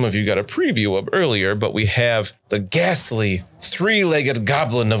 Some of you got a preview of earlier, but we have the ghastly 3-legged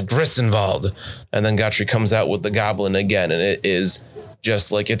goblin of Grissenwald. And then Gottfried comes out with the goblin again, and it is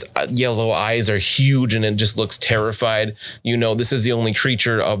just its yellow eyes are huge and it just looks terrified. This is the only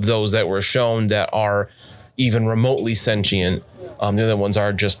creature of those that were shown that are even remotely sentient. The other ones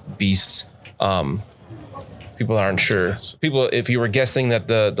are just beasts. People aren't sure. People, if you were guessing that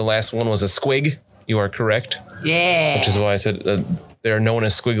the last one was a squig, you are correct. Yeah. Which is why I said they're known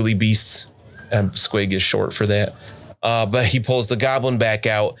as squiggly beasts. And squig is short for that. But he pulls the goblin back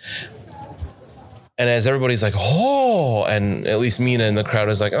out. And as everybody's like, oh, and at least Mina in the crowd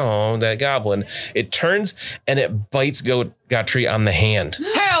is like, oh, that goblin. It turns and it bites Gottfried on the hand.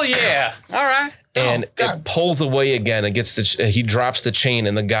 Hell yeah. All right. And it pulls away again. It gets he drops the chain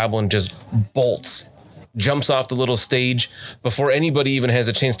and the goblin just bolts. Jumps off the little stage. Before anybody even has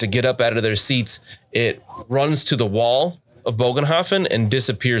a chance to get up out of their seats, it runs to the wall of Bogenhofen and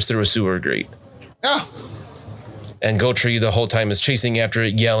disappears through a sewer grate. Oh. And Gottfried the whole time is chasing after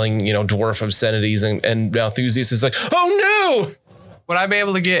it, yelling, dwarf obscenities. And Malthusius is like, oh no! Would I be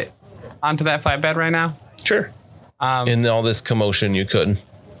able to get onto that flatbed right now? Sure. In all this commotion, you could.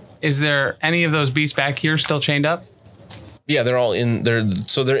 Is there any of those beasts back here still chained up? Yeah, they're all in there.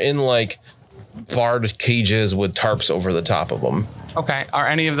 So they're in barred cages with tarps over the top of them. Okay. Are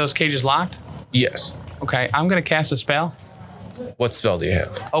any of those cages locked? Yes. Okay, I'm gonna cast a spell. What spell do you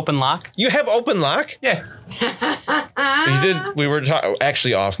have? Open lock. You have open lock? Yeah. He did. We were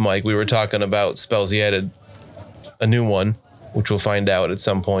actually off mic. We were talking about spells. He added a new one, which we'll find out at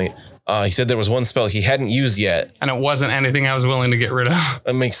some point. He said there was one spell he hadn't used yet. And it wasn't anything I was willing to get rid of.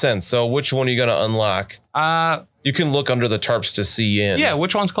 That makes sense. So which one are you going to unlock? You can look under the tarps to see in. Yeah,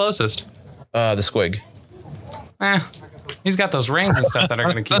 which one's closest? The squig. He's got those rings and stuff that are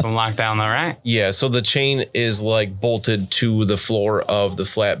going to keep him locked down, though, right? Yeah, so the chain is like bolted to the floor of the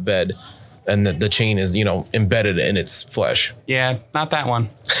flatbed, and the chain is, embedded in its flesh. Yeah, not that one.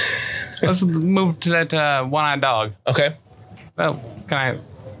 Let's move to that one-eyed dog. Okay. Well, can I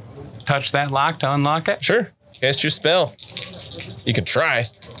touch that lock to unlock it? Sure. Cast your spell. You can try.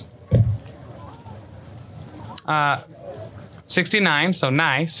 69, so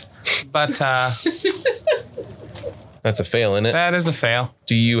nice. But That's a fail, isn't it? that is a fail.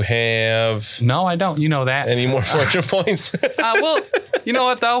 Do you have No, I don't. You know that. any more fortune points? Well, you know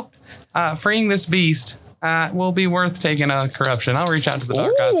what, though? Freeing this beast will be worth taking a corruption. I'll reach out to the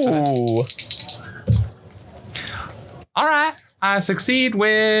dark gods for this. Ooh. All right. I succeed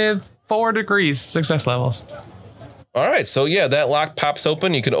with 4 degrees success levels. All right, so yeah, that lock pops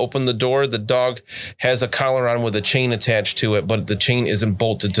open. You can open the door. The dog has a collar on with a chain attached to it, but the chain isn't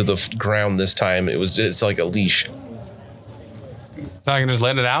bolted to the ground this time. It's like a leash. So I can just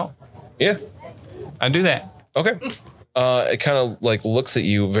let it out? Yeah. I do that. Okay. It kind of like looks at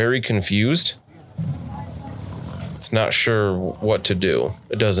you, very confused. It's not sure what to do.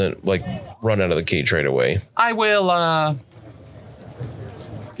 It doesn't like run out of the cage right away. I will,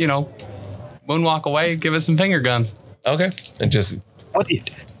 moonwalk away, give it some finger guns. Okay. And just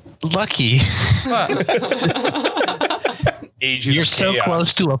Lucky. Agent You're of so Chaos.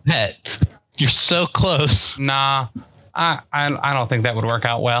 close to a pet. You're so close. Nah, I don't think that would work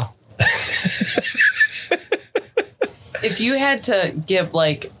out well. If you had to give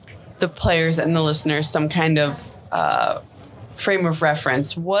like the players and the listeners some kind of frame of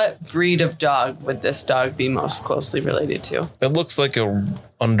reference, what breed of dog would this dog be most closely related to? it looks like a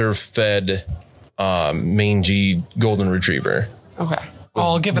underfed, mangy golden retriever. Okay.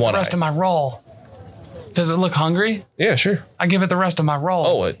 I'll give it the one rest eye. of my roll. Does it look hungry? Yeah, sure. I give it the rest of my roll.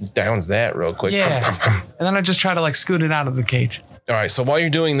 Oh, it downs that real quick. Yeah. And then I just try to like scoot it out of the cage. All right, so while you're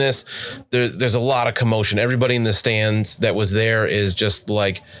doing this, there's a lot of commotion. Everybody in the stands that was there is just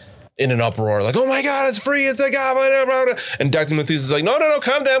like in an uproar, like, oh my God, it's free, it's a goblin. And Dr. Matthews is like, no,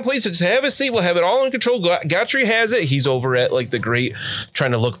 calm down, please. Just have a seat. We'll have it all in control. Gotry has it. He's over at like the grate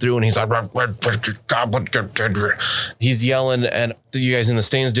trying to look through, and he's like, he's yelling. And do you guys in the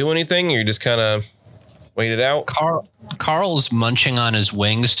stands do anything? Or you just kind of wait it out? Carl's munching on his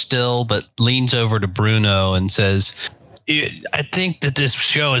wings still, but leans over to Bruno and says, I think that this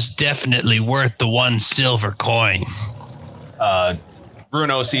show is definitely worth the 1 silver coin.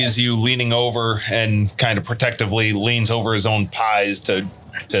 Bruno sees you leaning over and kind of protectively leans over his own pies to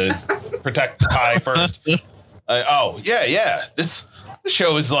protect the pie first. Yeah. This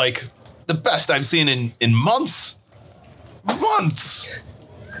show is like the best I've seen in months. Months.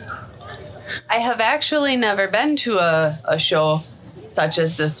 I have actually never been to a show such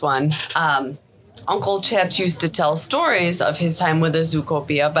as this one. Uncle Chet used to tell stories of his time with the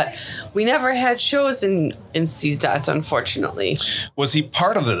Zootopia, but we never had shows in CSDOT, unfortunately. Was he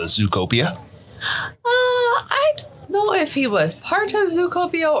part of the Zootopia? I don't know if he was part of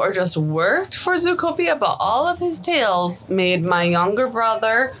Zootopia or just worked for Zootopia, but all of his tales made my younger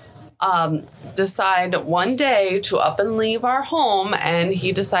brother decide one day to up and leave our home, and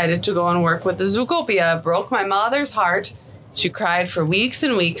he decided to go and work with the Zootopia. It broke my mother's heart. She cried for weeks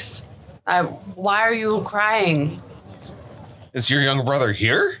and weeks. Why are you crying? Is your younger brother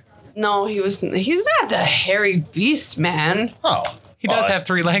here? No, he's not the hairy beast man. Oh. He does have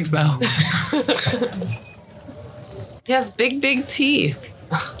 3 legs, though. He has big teeth.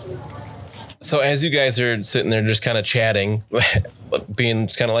 So as you guys are sitting there just kind of chatting, being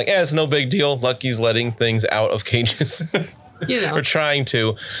kind of like, it's no big deal. Lucky's letting things out of cages. You know. Or trying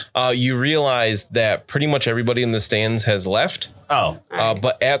to. You realize that pretty much everybody in the stands has left. Oh.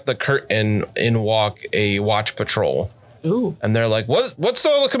 But at the curtain in walk a watch patrol. Ooh. And they're like, what's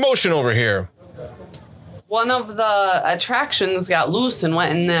all the commotion over here? One of the attractions got loose and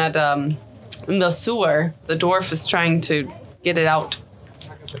went in that in the sewer. The dwarf is trying to get it out.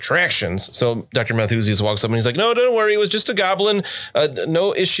 Attractions. So Dr. Malthusius walks up and he's like, no, don't worry. It was just a goblin.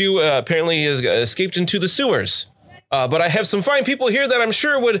 No issue. Apparently he has escaped into the sewers. But I have some fine people here that I'm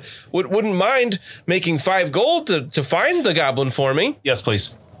sure wouldn't mind making 5 gold to find the goblin for me. Yes,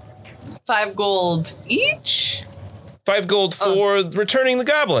 please. 5 gold each? 5 gold for returning the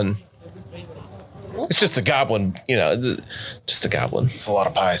goblin. It's just a goblin, just a goblin. It's a lot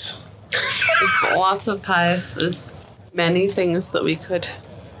of pies. It's lots of pies. There's many things that we could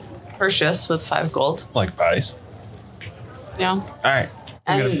purchase with 5 gold. Like pies. Yeah. All right.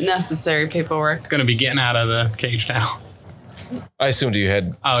 And necessary paperwork. Going to be getting out of the cage now. I assumed you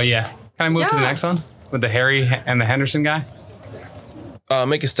had. Oh, yeah. Can I move to the Yeah. next one? With the Harry and the Henderson guy?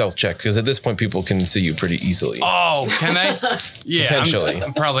 Make a stealth check, because at this point, people can see you pretty easily. Oh, can they? Yeah. Potentially.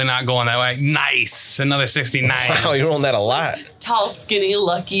 I'm probably not going that way. Nice. Another 69. Wow, you're rolling that a lot. Tall, skinny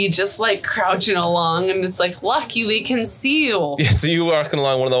Lucky just like crouching along, and it's like, Lucky, we can see you. Yeah, so you walking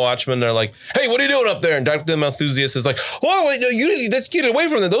along, one of the watchmen, they're like, hey, what are you doing up there? And Dr. Malthusius is like, oh, wait, no, let's get away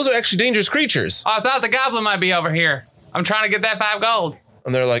from them. Those are actually dangerous creatures. Oh, I thought the goblin might be over here. I'm trying to get that 5 gold.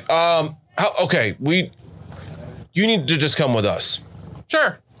 And they're like, okay, you need to just come with us.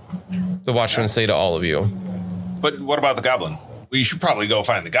 Sure. The watchmen say to all of you. But what about the goblin? We should probably go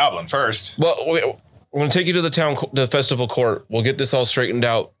find the goblin first. Well, we're going to take you to the festival court. We'll get this all straightened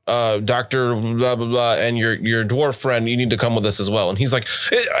out. Dr. blah, blah, blah, and your dwarf friend, you need to come with us as well. And he's like,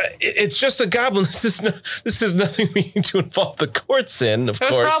 it's just a goblin. This is nothing we need to involve the courts in, of It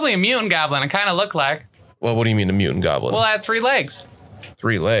was course. probably a mutant goblin. It kind of looked like. Well, what do you mean a mutant goblin? Well, it had 3 legs.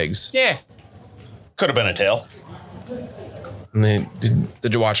 3 legs. Yeah. Could have been a tail. And then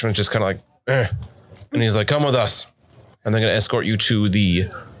the watchman's just kind of like, and he's like, come with us. And they're going to escort you to the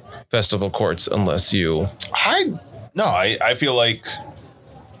festival courts unless you. I feel like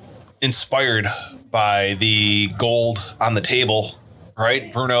inspired by the gold on the table,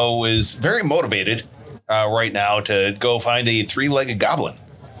 right? Bruno is very motivated right now to go find a 3-legged goblin.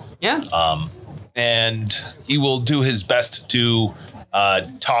 Yeah. And he will do his best to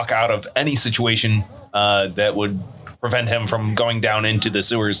talk out of any situation that would prevent him from going down into the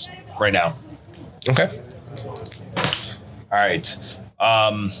sewers right now. Okay. All right.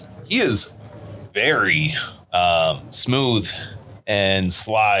 He is very smooth and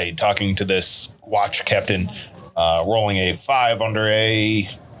sly talking to this watch captain, rolling a 5 under a...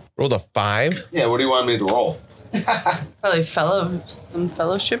 Rolled a 5. Yeah, what do you want me to roll? Probably some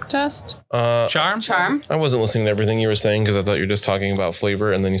fellowship test. Charm? Charm. I wasn't listening to everything you were saying because I thought you were just talking about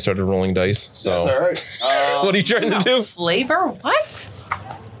flavor, and then you started rolling dice. So That's all right. what are you trying to do? Flavor? What?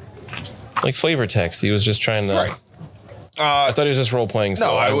 Like flavor text. He was just trying to. Right. I thought he was just role playing. So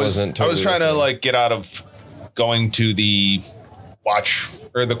No, I wasn't. I was totally trying to listening. get out of going to the watch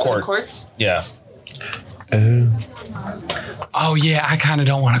or the court. Courts? Yeah. Oh, yeah. I kind of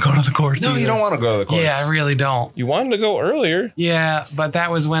don't want to go to the courts. No, either. you don't want to go to the courts. Yeah, I really don't. You wanted to go earlier. Yeah, but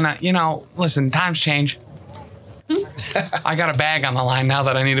that was when listen, times change. I got a bag on the line now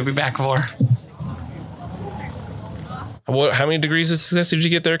that I need to be back for. How many degrees of success did you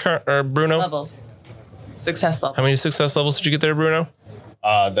get there, Bruno? Levels. Success level. How many success levels did you get there, Bruno?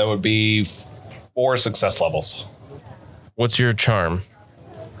 That would be 4 success levels. What's your charm?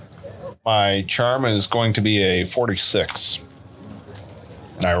 My charm is going to be a 46.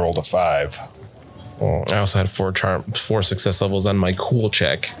 And I rolled a 5. Oh, I also had 4 success levels on my cool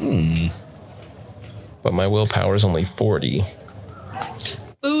check. But my willpower is only 40.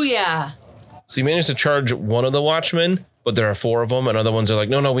 Booyah. So you managed to charge one of the watchmen, but there are 4 of them, and other ones are like,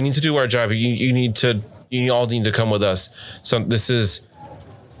 no, we need to do our job. You all need to come with us. So it's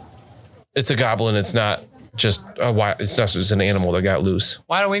a goblin. It's not just it's not just an animal that got loose.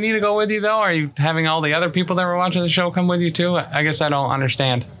 Why do we need to go with you, though? Are you having all the other people that were watching the show come with you, too? I guess I don't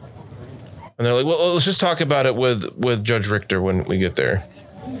understand. And they're like, well, let's just talk about it with Judge Richter when we get there.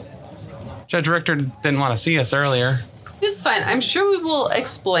 Judge Richter didn't want to see us earlier. It's fine. I'm sure we will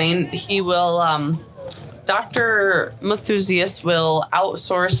explain. He will, Dr. Malthusius will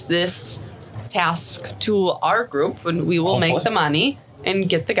outsource this task to our group, and we will make Hopefully. the money and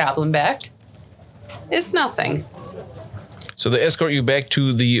get the goblin back. It's nothing. So they escort you back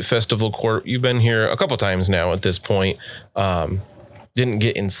to the festival court. You've been here a couple times now at this point. Didn't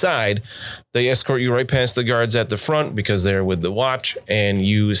get inside. They escort you right past the guards at the front because they're with the watch, and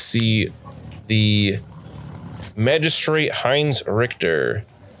you see the Magistrate Heinz Richter,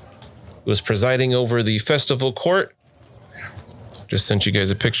 who was presiding over the festival court. Just sent you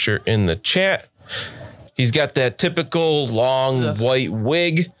guys a picture in the chat. He's got that typical long white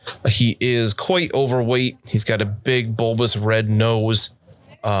wig. He is quite overweight. He's got a big bulbous red nose.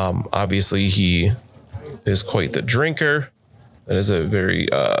 Obviously, he is quite the drinker. That is a very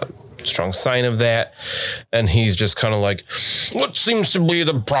strong sign of that. And he's just kind of like, what seems to be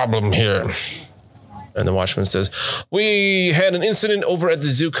the problem here? And the watchman says, we had an incident over at the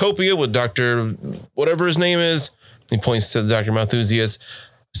Zoocopia with Dr. whatever his name is. He points to Dr. Malthusius.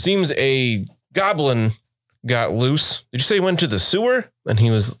 Seems a goblin got loose. Did you say he went to the sewer? And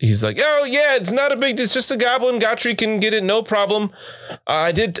he's like, oh yeah, it's not a big, it's just a goblin. Gotri can get it, no problem.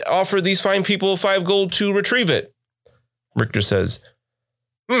 I did offer these fine people 5 gold to retrieve it. Richter says,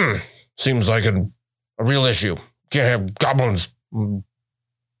 seems like a real issue. Can't have goblins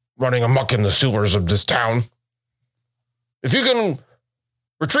running amok in the sewers of this town. If you can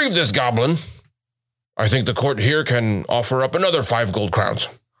retrieve this goblin, I think the court here can offer up another 5 gold crowns.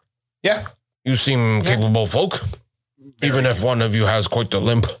 Yeah. You seem capable folk, even if one of you has quite the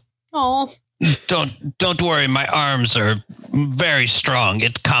limp. Oh, Don't worry, my arms are very strong.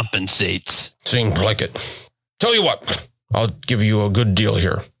 It compensates. Seems like it. Tell you what, I'll give you a good deal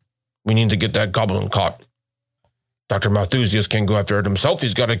here. We need to get that goblin caught. Dr. Malthusius can't go after it himself.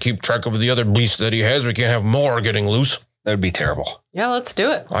 He's got to keep track of the other beasts that he has. We can't have more getting loose. That would be terrible. yeah, let's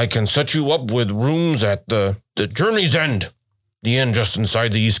do it. I can set you up with rooms at the Journey's End. The inn just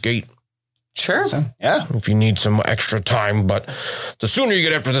inside the East Gate. Sure. So, yeah. If you need some extra time, but the sooner you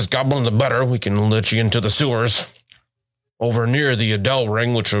get after this goblin, the better. We can let you into the sewers over near the Adele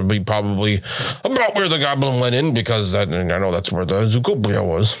Ring, which would be probably about where the goblin went in, because I know that's where the Zootopia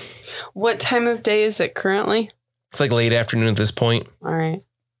was. What time of day is it currently? It's like late afternoon at this point. All right.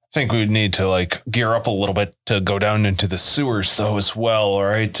 I think we would need to like gear up a little bit to go down into the sewers though as well. All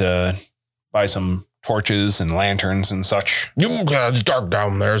right. Buy some torches and lanterns and such. It's dark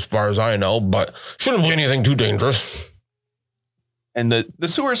down there as far as I know, but shouldn't be anything too dangerous. And the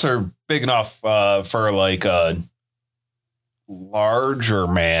sewers are big enough for like a larger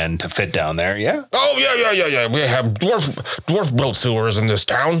man to fit down there. Yeah. Oh, yeah. We have dwarf built sewers in this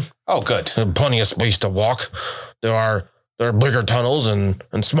town. Oh, good. Plenty of space to walk. There are bigger tunnels and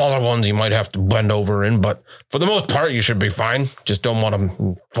smaller ones you might have to bend over in, but for the most part, you should be fine. Just don't want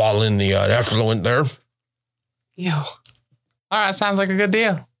to fall in the effluent there. Ew. All right, sounds like a good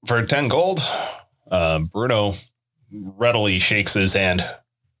deal. For 10 gold, Bruno readily shakes his hand.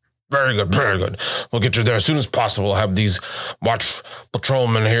 Very good, very good. We'll get you there as soon as possible. Have these watch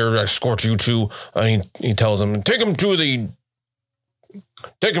patrolmen here escort you to, and he tells them, take him to the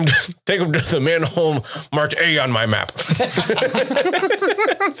manhole marked A on my map.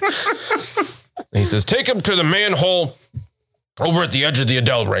 He says, take him to the manhole over at the edge of the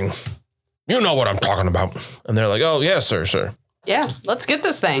Adele Ring. You know what I'm talking about. And they're like, oh, yes, sir. Yeah, let's get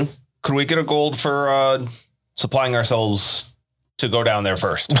this thing. Could we get a gold for supplying ourselves to go down there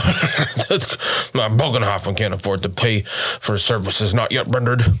first? Bogenhofen can't afford to pay for services not yet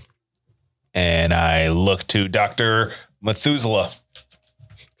rendered. And I look to Dr. Methuselah.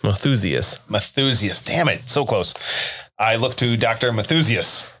 Methusius. Damn it. So close. I look to Dr.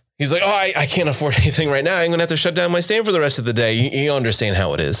 Methusius. He's like, oh, I can't afford anything right now. I'm going to have to shut down my stand for the rest of the day. You understand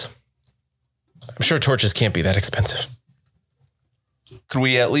how it is. I'm sure torches can't be that expensive. Could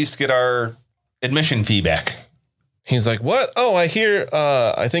we at least get our admission fee back? He's like, what? Oh, I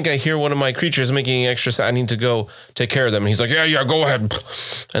think I hear one of my creatures making extra sound. I need to go take care of them. And he's like, yeah, go ahead.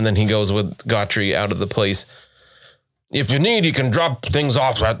 And then he goes with Gotri out of the place. If you need, you can drop things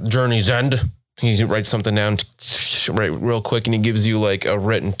off at Journey's End. He writes something down real quick, and he gives you like a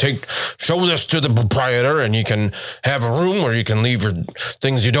written show this to the proprietor, and you can have a room where you can leave your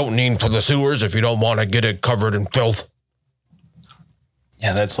things you don't need for the sewers if you don't want to get it covered in filth.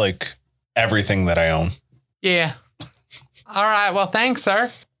 Yeah, that's like everything that I own. Yeah. All right. Well, thanks,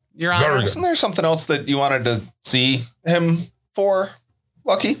 sir. Your Honor. Isn't there something else that you wanted to see him for,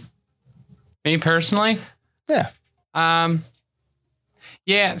 Lucky? Me personally? Yeah.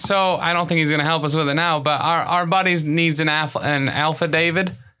 Yeah, so I don't think he's going to help us with it now, but our buddies needs an alpha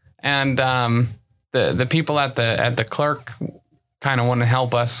David, and the people at the clerk kind of want to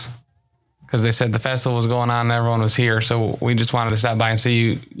help us because they said the festival was going on and everyone was here, so we just wanted to stop by and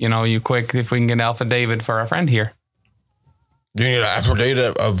see you quick if we can get alpha David for our friend here. Do you need an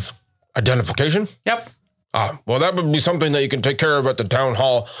affidavit of identification? Yep. Well, that would be something that you can take care of at the town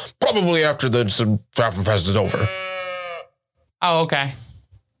hall, probably after the Straffenfest is over. Oh, okay.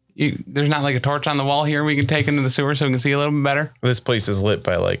 There's not like a torch on the wall here we can take into the sewer so we can see a little bit better? This place is lit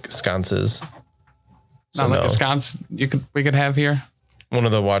by like sconces. So not like a sconce we could have here? One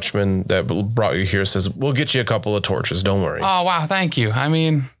of the watchmen that brought you here says, we'll get you a couple of torches, don't worry. Oh, wow, thank you. I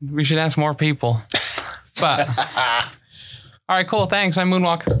mean, we should ask more people. But, all right, cool, thanks. I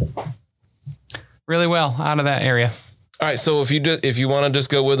moonwalk really well out of that area. All right, so if you want to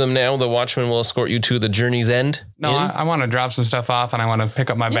just go with them now, the watchman will escort you to the Journey's End. No, I want to drop some stuff off, and I want to pick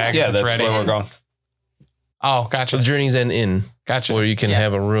up my bag. Yeah, that's ready. where we're going. Oh, gotcha. The Journey's End Inn. Gotcha. Where you can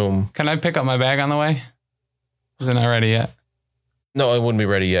have a room. Can I pick up my bag on the way? Is it not ready yet? No, it wouldn't be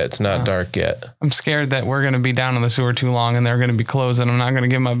ready yet. It's not dark yet. I'm scared that we're going to be down in the sewer too long and they're going to be closed and I'm not going to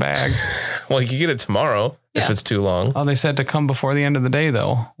get my bag. Well, you can get it tomorrow if it's too long. Oh, they said to come before the end of the day,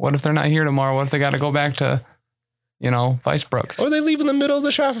 though. What if they're not here tomorrow? What if they got to go back to, Vicebrook? Or they leave in the middle of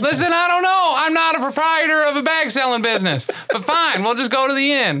the shop. Listen, I don't know. I'm not a proprietor of a bag selling business. But fine, we'll just go to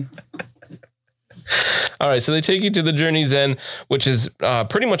the inn. All right, so they take you to the Journey's End, which is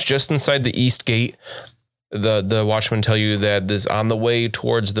pretty much just inside the east gate. The watchmen tell you that this on the way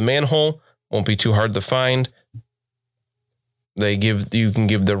towards the manhole, won't be too hard to find. You can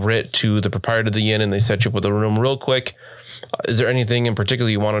give the writ to the proprietor of the inn and they set you up with a room real quick. Is there anything in particular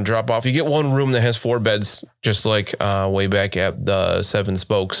you want to drop off? You get one room that has 4 beds, just like way back at the Seven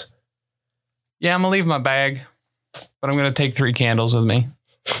Spokes. Yeah, I'm going to leave my bag, but I'm going to take 3 candles with me.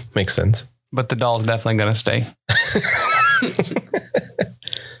 Makes sense. But the doll's definitely going to stay.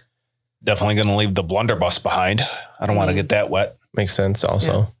 Definitely going to leave the blunderbuss behind. I don't want to get that wet. Makes sense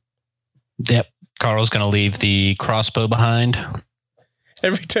also. Yep. Carl's going to leave the crossbow behind.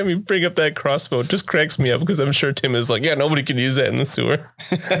 Every time you bring up that crossbow, it just cracks me up because I'm sure Tim is like, yeah, nobody can use that in the sewer.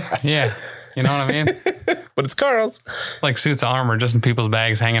 Yeah. You know what I mean? But it's Carl's. Like suits of armor just in people's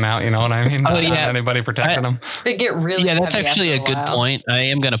bags hanging out. You know what I mean? Oh, Not yeah. anybody protecting them. They get really that's heavy actually a after good while. point. I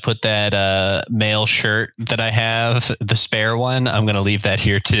am going to put that mail shirt that I have, the spare one. I'm going to leave that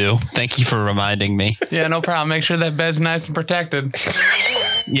here too. Thank you for reminding me. Yeah, no problem. Make sure that bed's nice and protected.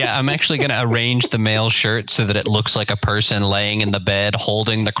 Yeah, I'm actually going to arrange the mail shirt so that it looks like a person laying in the bed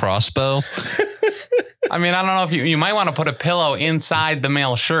holding the crossbow. I mean, I don't know if you might want to put a pillow inside the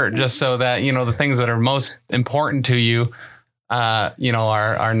male shirt just so that, the things that are most important to you,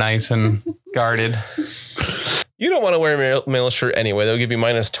 are nice and guarded. You don't want to wear a male shirt anyway. They'll give you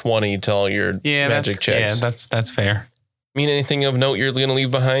 -20 to all your magic checks. Yeah, that's fair. Mean anything of note you're going to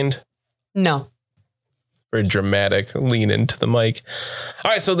leave behind? No. Very dramatic. Lean into the mic.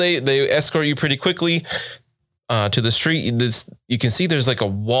 All right, so they escort you pretty quickly to the street. You can see there's like a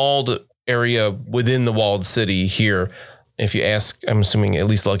walled area within the walled city here. If you ask, I'm assuming at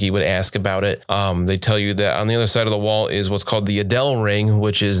least Lucky would ask about it. They tell you that on the other side of the wall is what's called the Adele Ring,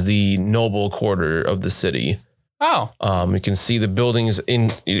 which is the noble quarter of the city. Oh, You can see the buildings you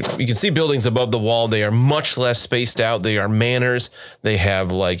can see buildings above the wall. They are much less spaced out. They are manors. They have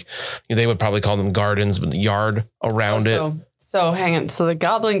they would probably call them gardens, but the yard around it. So hang on. So the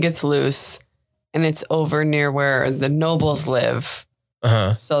goblin gets loose and it's over near where the nobles live.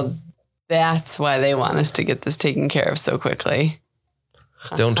 Uh-huh. So that's why they want us to get this taken care of so quickly.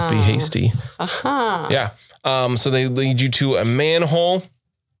 Don't be hasty. Uh-huh. Yeah. So they lead you to a manhole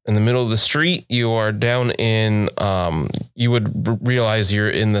in the middle of the street. You are down in, you would realize you're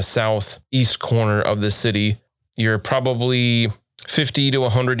in the southeast corner of the city. You're probably 50 to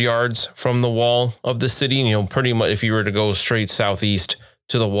 100 yards from the wall of the city. And, pretty much if you were to go straight southeast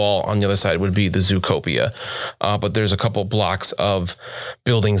to the wall on the other side would be the Zootopia. But there's a couple blocks of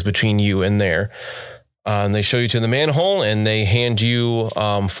buildings between you and there. And they show you to the manhole and they hand you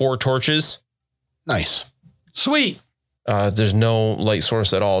 4 torches. Nice. sweet. There's no light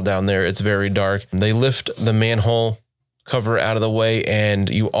source at all down there. It's very dark. They lift the manhole cover out of the way and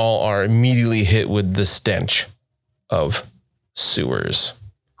you all are immediately hit with the stench of sewers.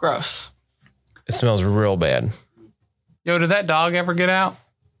 Gross. It smells real bad. Yo, did that dog ever get out?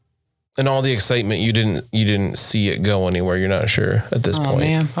 And all the excitement, you didn't see it go anywhere. You're not sure at this Oh, point.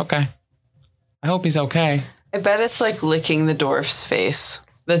 man. Okay. I hope he's okay. I bet it's like licking the dwarf's face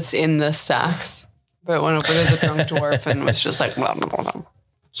that's in the stocks. But it went over to the drunk dwarf and was just like, blah, blah, blah, blah.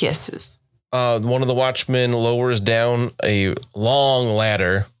 Kisses. One of the watchmen lowers down a long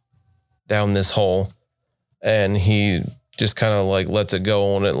ladder down this hole, and he just kind of lets it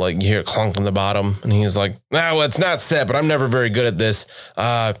go on it. You hear it clunk on the bottom, and he's like, well, it's not set, but I'm never very good at this.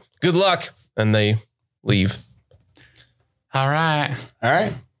 Good luck. And they leave. All right. All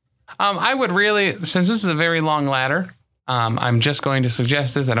right. I would really, since this is a very long ladder, I'm just going to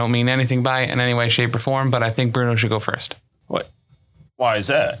suggest this. I don't mean anything by it in any way, shape, or form, but I think Bruno should go first. What? Why is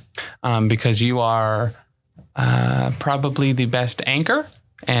that? Because you are probably the best anchor,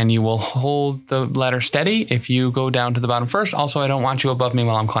 and you will hold the ladder steady if you go down to the bottom first. Also, I don't want you above me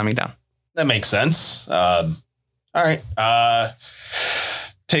while I'm climbing down. That makes sense. All right.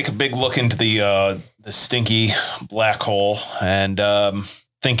 Take a big look into the stinky black hole, and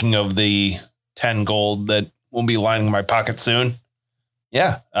thinking of the 10 gold that will be lining my pocket soon.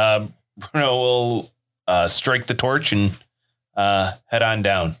 Yeah. Bruno will strike the torch and head on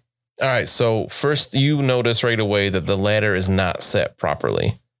down. All right. So first you notice right away that the ladder is not set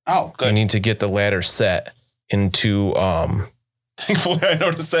properly. Oh, You good. need to get the ladder set into, Thankfully, I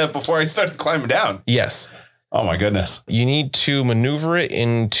noticed that before I started climbing down. yes. Oh my goodness. You need to maneuver it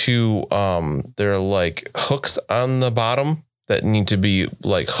into there are like hooks on the bottom that need to be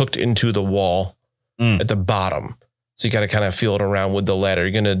like hooked into the wall at the bottom. So you got to kind of feel it around with the ladder.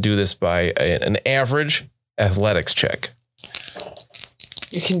 You're going to do this by an average athletics check.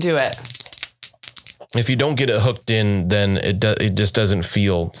 You can do it. If you don't get it hooked in, then it just doesn't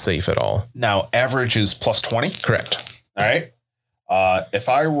feel safe at all. Now, average is plus 20. Correct. All right. If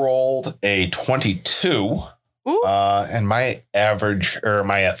I rolled a 22, and my average or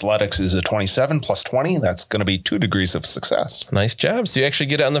my athletics is a 27 plus 20, that's going to be 2 degrees of success. Nice job. So you actually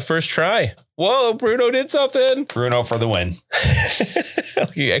get it on the first try. Whoa, Bruno did something. Bruno for the win.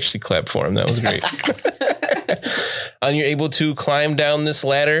 You actually clapped for him. That was great. And you're able to climb down this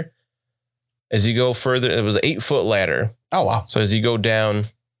ladder. As you go further, it was an 8-foot ladder. Oh, wow. So as you go down,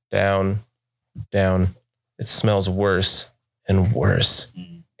 down, down, it smells worse and worse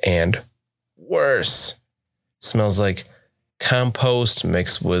and worse. Smells like compost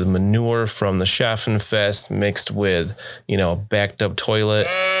mixed with manure from the Schaffenfest mixed with, a backed up toilet.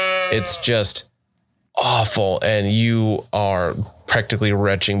 It's just awful. And you are practically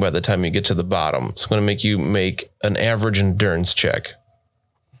retching by the time you get to the bottom. So I'm going to make you make an average endurance check.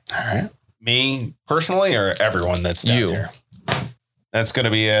 All right. Me personally or everyone that's down here? That's going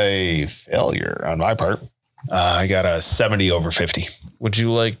to be a failure on my part. I got a 70 over 50. Would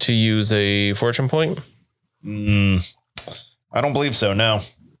you like to use a fortune point? I don't believe so. No.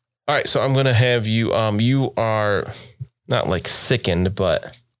 All right. So I'm going to have you, you are not like sickened,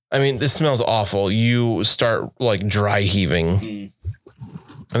 but I mean, this smells awful. You start like dry heaving.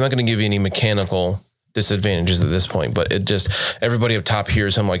 I'm not going to give you any mechanical disadvantages at this point, but it just, everybody up top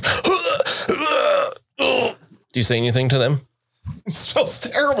hears him like, do you say anything to them? It smells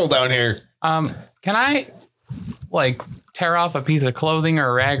terrible down here. Can I like tear off a piece of clothing or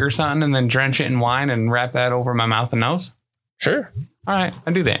a rag or something and then drench it in wine and wrap that over my mouth and nose? Sure. All right,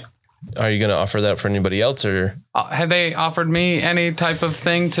 I do that. Are you going to offer that for anybody else or? Have they offered me any type of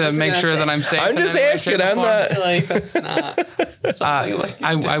thing to make sure that I'm safe? I'm just asking. I'm not. Like, that's not.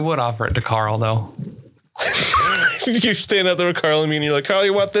 I would offer it to Carl though. You're standing out there with Carl and me and you're like, Carl,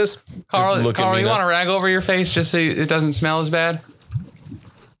 you want this? Carl, you want a rag over your face just so it doesn't smell as bad?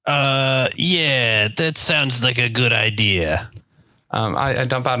 Yeah, that sounds like a good idea. I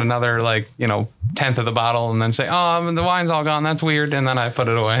dump out another 10th of the bottle and then say, oh, the wine's all gone. That's weird. And then I put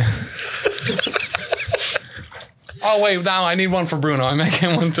it away. Oh, wait, now I need one for Bruno. I'm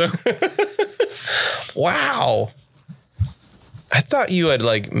making one too. Wow. I thought you had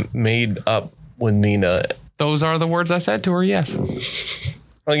made up with Mina. Those are the words I said to her. Yes.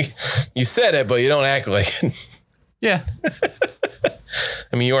 Like you said it, but you don't act like it. Yeah.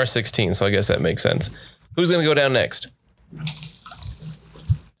 I mean, you are 16, so I guess that makes sense. Who's going to go down next?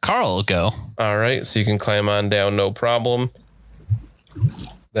 Carl will go. All right. So you can climb on down. No problem.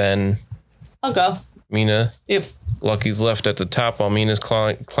 Then I'll go. Mina. Yep. Lucky's left at the top while Mina's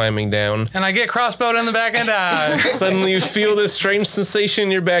climbing down. And I get crossbowed in the back and die. Suddenly you feel this strange sensation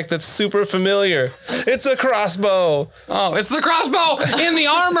in your back that's super familiar. It's a crossbow. Oh, it's the crossbow in the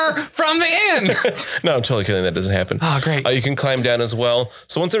armor from the inn. No, I'm totally kidding. That doesn't happen. Oh, great. You can climb down as well.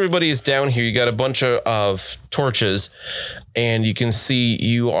 So once everybody is down here, you got a bunch of torches, and you can see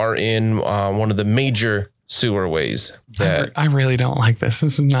you are in one of the major sewer ways. That I really don't like this.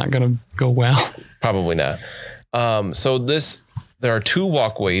 This is not going to go well. Probably not. So there are 2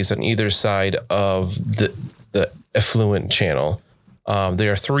 walkways on either side of the effluent channel. They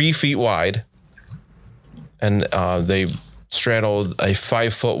are 3 feet wide, and they straddle a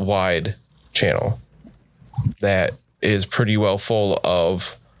 5-foot wide channel that is pretty well full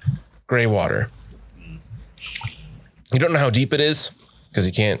of gray water. You don't know how deep it is because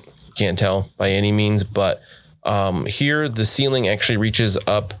you can't tell by any means, but here the ceiling actually reaches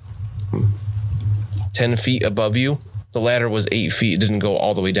up 10 feet above you. The ladder was 8 feet. It didn't go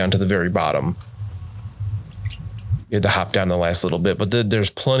all the way down to the very bottom. You had to hop down the last little bit, but there's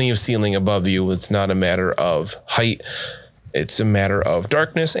plenty of ceiling above you. It's not a matter of height. It's a matter of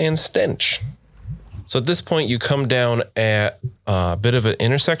darkness and stench. So at this point, you come down at a bit of an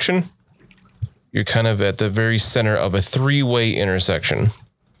intersection. You're kind of at the very center of a 3-way intersection.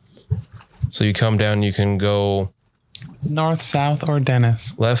 So you come down, you can go North, south, or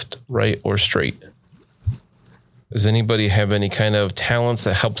Dennis? Left, right, or straight. Does anybody have any kind of talents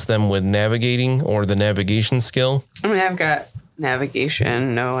that helps them with navigating or the navigation skill? I mean, I've got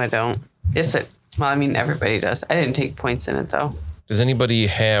navigation. No, I don't. Everybody does. I didn't take points in it, though. Does anybody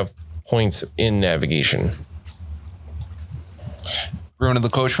have points in navigation? Bruno the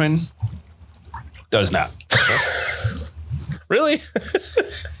Coachman does not. Really?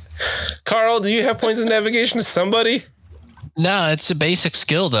 Carl, do you have points in navigation to somebody? No, it's a basic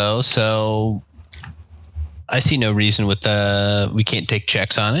skill though, so I see no reason with we can't take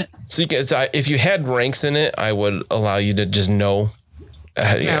checks on it. So if you had ranks in it, I would allow you to just know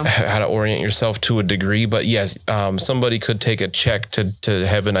how to orient yourself to a degree. But yes, somebody could take a check to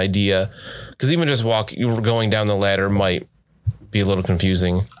have an idea, because even just going down the ladder might be a little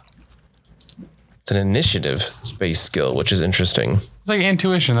confusing. It's an initiative-based skill, which is interesting. It's like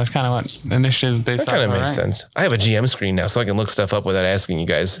intuition. That's kind of what initiative is based on. That kind of makes sense. I have a GM screen now, so I can look stuff up without asking you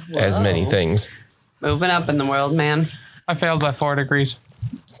guys as many things. Moving up in the world, man. I failed by 4 degrees.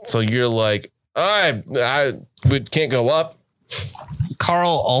 So you're like, we can't go up.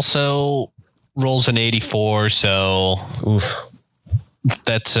 Carl also rolls an 84, so Oof.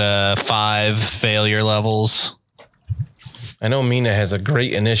 that's 5 failure levels. I know Mina has a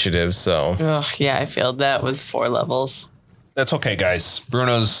great initiative, so. Ugh, yeah, I failed that with 4 levels. That's okay, guys.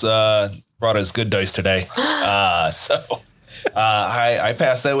 Bruno's brought his good dice today. I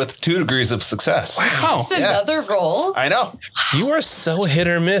passed that with 2 degrees of success. Wow. Just another roll. I know. You are so hit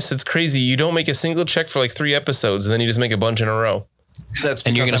or miss. It's crazy. You don't make a single check for like 3 episodes, and then you just make a bunch in a row. That's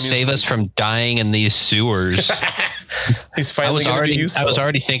And you're going to save us from dying in these sewers. He's I finally was going to be useful. I was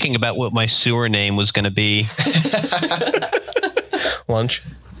already thinking about what my sewer name was going to be. Lunch.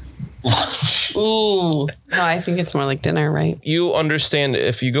 Ooh. No, I think it's more like dinner, right? You understand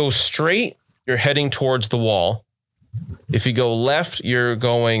if you go straight, you're heading towards the wall. If you go left, you're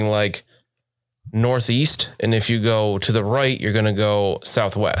going like northeast. And if you go to the right, you're going to go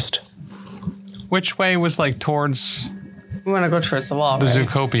southwest. Which way was like towards We want to go towards the wall, the right?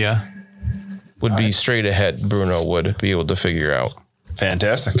 Zootopia? Would be straight ahead. Bruno would be able to figure out.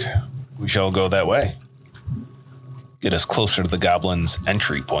 Fantastic. We shall go that way. Get us closer to the goblin's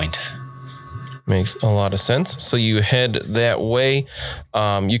entry point. Makes a lot of sense. So you head that way.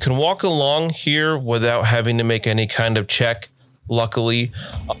 You can walk along here without having to make any kind of check. Luckily,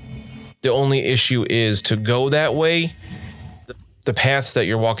 the only issue is to go that way. The paths that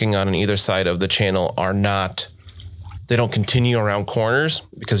you're walking on either side of the channel are not, they don't continue around corners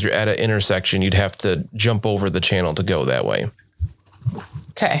because you're at an intersection. You'd have to jump over the channel to go that way.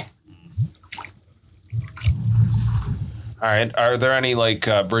 Okay. All right. Are there any like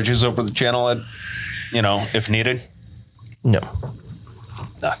bridges over the channel if needed? No.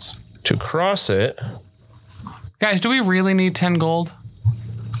 Nuts. To cross it, Guys, do we really need 10 gold?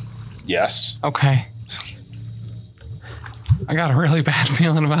 Yes. Okay. I got a really bad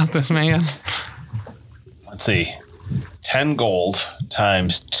feeling about this, man. Let's see. 10 gold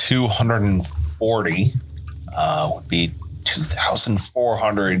times 240 would be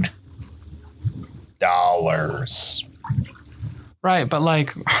 $2,400. Right, but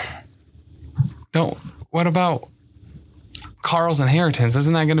like, what about Carl's inheritance?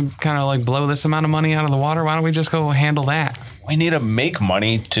 Isn't that going to kind of like blow this amount of money out of the water? Why don't we just go handle that? We need to make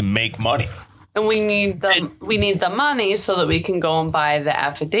money to make money. And we need the money so that we can go and buy the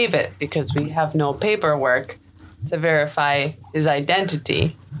affidavit because we have no paperwork to verify his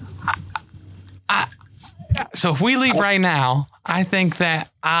identity. So if we leave right now, I think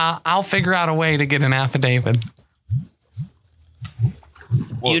that I'll figure out a way to get an affidavit.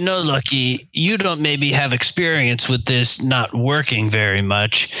 You know, Lucky, you don't maybe have experience with this not working very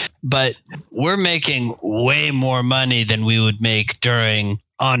much, but we're making way more money than we would make during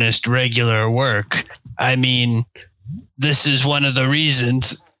honest, regular work. I mean, this is one of the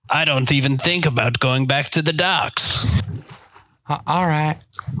reasons I don't even think about going back to the docks. All right.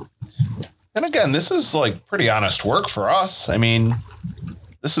 And again, this is like pretty honest work for us. I mean,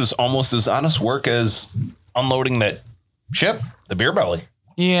 this is almost as honest work as unloading that ship, the Beer Belly.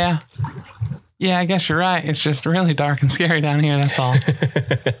 Yeah. Yeah, I guess you're right. It's just really dark and scary down here. That's all.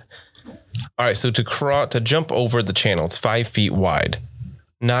 all right. So to jump over the channel, it's 5 feet wide.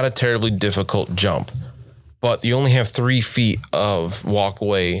 Not a terribly difficult jump, but you only have 3 feet of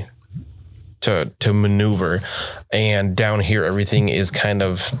walkway to maneuver. And down here, everything is kind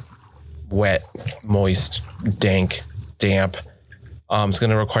of wet, moist, dank, damp. It's going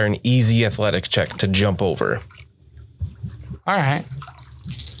to require an easy athletics check to jump over. All right.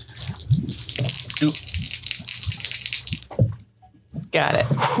 Got it.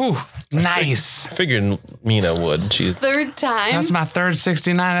 Whew. Nice. Figured Mina would. She's. Third time. That's my third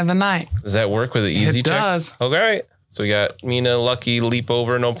 69 of the night. Does that work with an easy It check? does. Okay. So we got Mina, Lucky, leap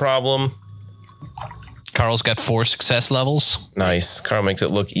over, no problem. Carl's got 4 success levels. Nice. Carl makes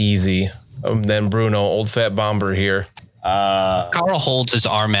it look easy. Then Bruno, old fat bomber here. Carl holds his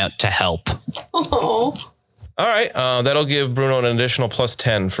arm out to help. Oh. All right. That'll give Bruno an additional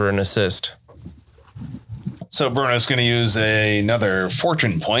 +10 for an assist. So Bruno's going to use another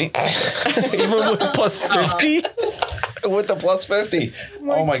fortune point. Even with plus 50? With the plus 50.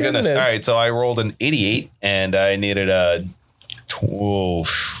 Oh my goodness. All right. So I rolled an 88 and I needed a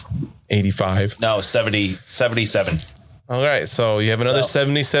 85. No, 77. All right. So you have another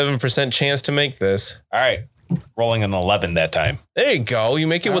 77% chance to make this. All right. Rolling an 11 that time. There you go. You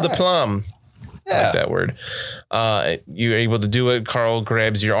make it with a plum. Yeah. I like that word. You're able to do it. Carl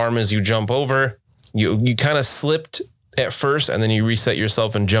grabs your arm as you jump over. You kind of slipped at first, and then you reset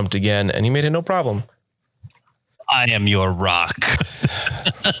yourself and jumped again, and you made it no problem. I am your rock.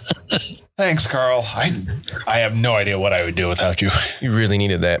 Thanks, Carl. I have no idea what I would do without you. You really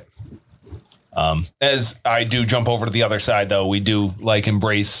needed that. As I do jump over to the other side, though, we do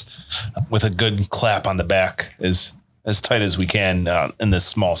embrace with a good clap on the back as tight as we can in this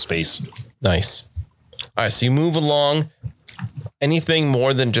small space. Nice. All right, so you move along. Anything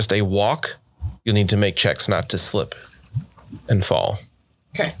more than just a walk, you'll need to make checks not to slip and fall.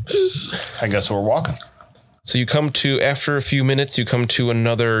 Okay. I guess we're walking. So you come to, after a few minutes, you come to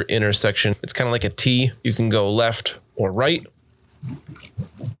another intersection. It's kind of like a T. You can go left or right.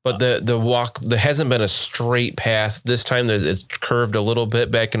 But the walk, there hasn't been a straight path. This time it's curved a little bit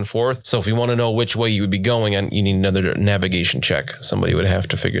back and forth. So if you want to know which way you would be going, you need another navigation check. Somebody would have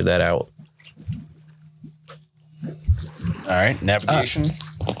to figure that out. All right, navigation.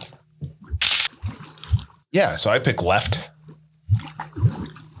 Yeah, so I pick left.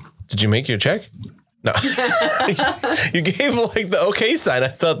 Did you make your check? No. You gave the okay sign. I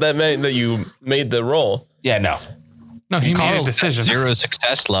thought that meant that you made the roll. Yeah, no. No, he made Carl a decision. 0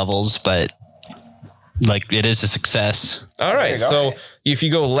 success levels, but it is a success. All right. So if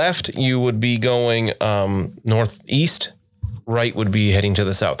you go left, you would be going northeast. Right would be heading to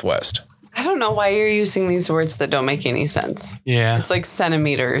the southwest. I don't know why you're using these words that don't make any sense. Yeah. It's like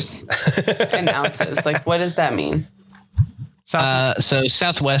centimeters and ounces. Like, what does that mean? So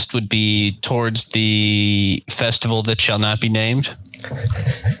southwest would be towards the festival that shall not be named.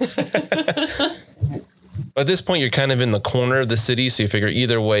 At this point, you're kind of in the corner of the city, so you figure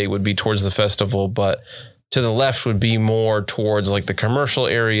either way would be towards the festival, but to the left would be more towards the commercial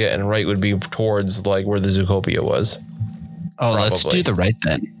area, and right would be towards where the Zootopia was. Oh, Probably. Let's do the right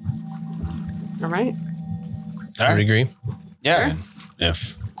then. All right. I would agree. Yeah.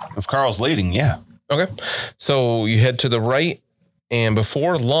 If Carl's leading, yeah. Okay. So you head to the right, and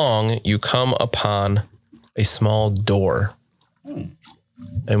before long, you come upon a small door.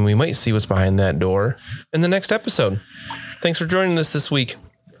 And we might see what's behind that door in the next episode. Thanks for joining us this week.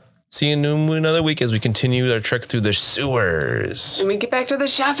 See you in another week as we continue our trek through the sewers. And we get back to the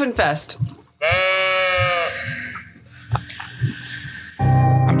Schaffenfest.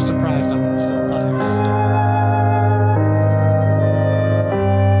 I'm surprised I'm still alive.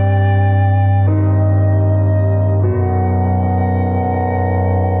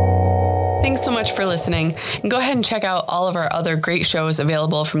 Thanks so much for listening, and go ahead and check out all of our other great shows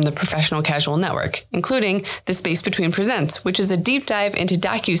available from the Professional Casual Network, including The Space Between Presents, which is a deep dive into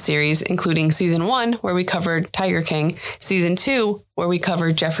docuseries, including Season 1, where we covered Tiger King, Season 2, where we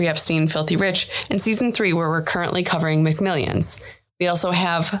covered Jeffrey Epstein, Filthy Rich, and Season 3, where we're currently covering McMillions. We also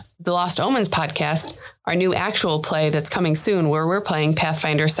have the Lost Omens podcast, our new actual play that's coming soon, where we're playing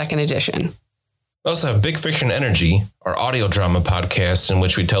Pathfinder 2nd Edition. We also have Big Fiction Energy, our audio drama podcast in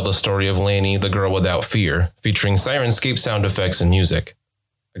which we tell the story of Lanny, the girl without fear, featuring Sirenscape sound effects and music.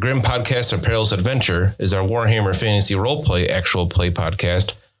 A Grim podcast, or Peril's Adventure, is our Warhammer Fantasy Roleplay actual play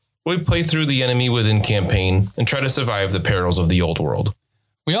podcast, where we play through the Enemy Within campaign and try to survive the perils of the old world.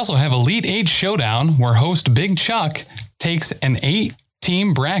 We also have Elite 8 Showdown, where host Big Chuck takes an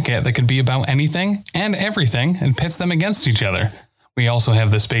 8-team bracket that could be about anything and everything and pits them against each other. We also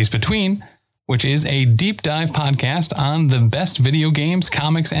have The Space Between, which is a deep dive podcast on the best video games,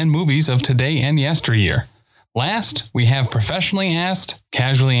 comics, and movies of today and yesteryear. Last, we have Professionally Asked,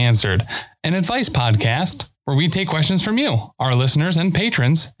 Casually Answered, an advice podcast where we take questions from you, our listeners and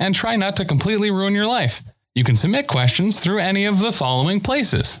patrons, and try not to completely ruin your life. You can submit questions through any of the following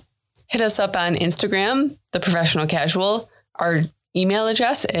places. Hit us up on Instagram, The Professional Casual. Our email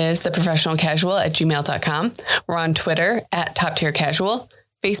address is theprofessionalcasual@gmail.com. We're on Twitter @TopTierCasual.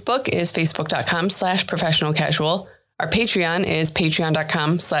 Facebook is facebook.com/professionalcasual. Our Patreon is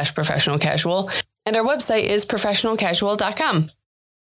patreon.com/professionalcasual. And our website is professionalcasual.com.